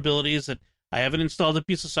vulnerabilities, that I haven't installed a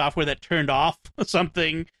piece of software that turned off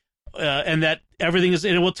something, and that everything is,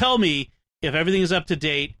 and it will tell me if everything is up to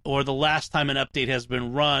date or the last time an update has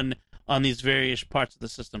been run on these various parts of the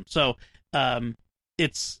system. So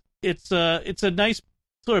it's a nice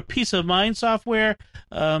sort of peace of mind software.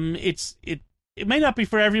 It may not be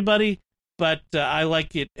for everybody, but I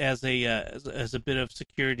like it as a bit of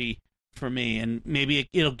security for me, and maybe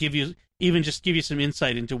it'll give you some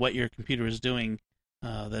insight into what your computer is doing.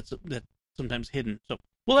 That's sometimes hidden. So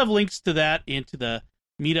we'll have links to that into the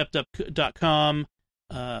meetup.com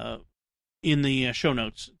in the show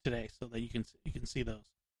notes today, so that you can see those.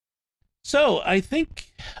 So I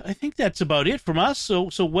think that's about it from us. So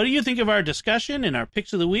what do you think of our discussion and our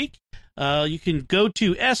picks of the week? You can go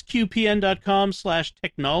to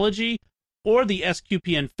sqpn.com/technology or the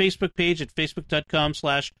SQPN Facebook page at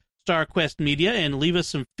facebook.com/StarQuestMedia and leave us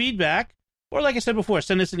some feedback. Or like I said before,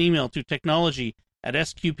 send us an email to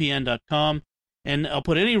technology@sqpn.com. And I'll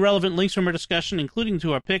put any relevant links from our discussion, including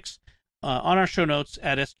to our picks, on our show notes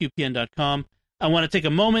at sqpn.com. I want to take a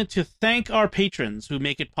moment to thank our patrons who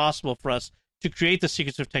make it possible for us to create the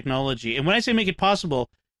Secrets of Technology. And when I say make it possible,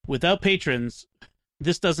 without patrons,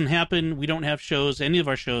 this doesn't happen. We don't have shows, any of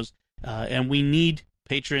our shows, and we need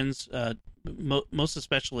patrons, most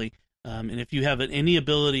especially. And if you have any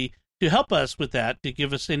ability to help us with that, to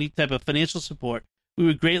give us any type of financial support, we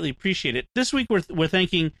would greatly appreciate it. This week we're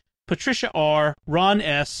thanking Patricia R., Ron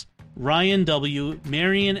S., Ryan W.,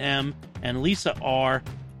 Marion M., and Lisa R.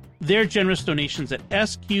 Their generous donations at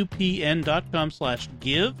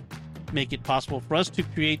sqpn.com/give make it possible for us to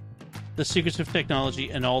create the Secrets of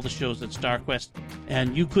Technology and all the shows at StarQuest,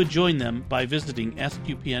 and you could join them by visiting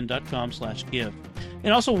sqpn.com/give.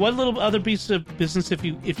 And also, one little other piece of business, if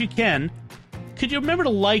you can, could you remember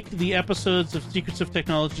to like the episodes of Secrets of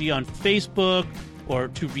Technology on Facebook, or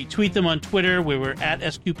to retweet them on Twitter, where we're at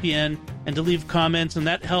SQPN, and to leave comments, and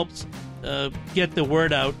that helps get the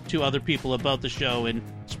word out to other people about the show and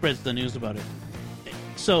spreads the news about it.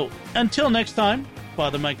 So, until next time,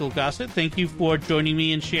 Father Michael Gossett, thank you for joining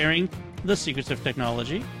me and sharing the Secrets of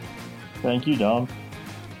Technology. Thank you, Dom.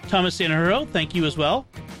 Thomas Sanahiro, thank you as well.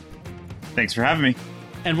 Thanks for having me.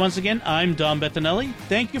 And once again, I'm Dom Bettinelli.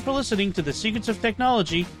 Thank you for listening to the Secrets of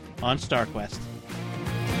Technology on StarQuest.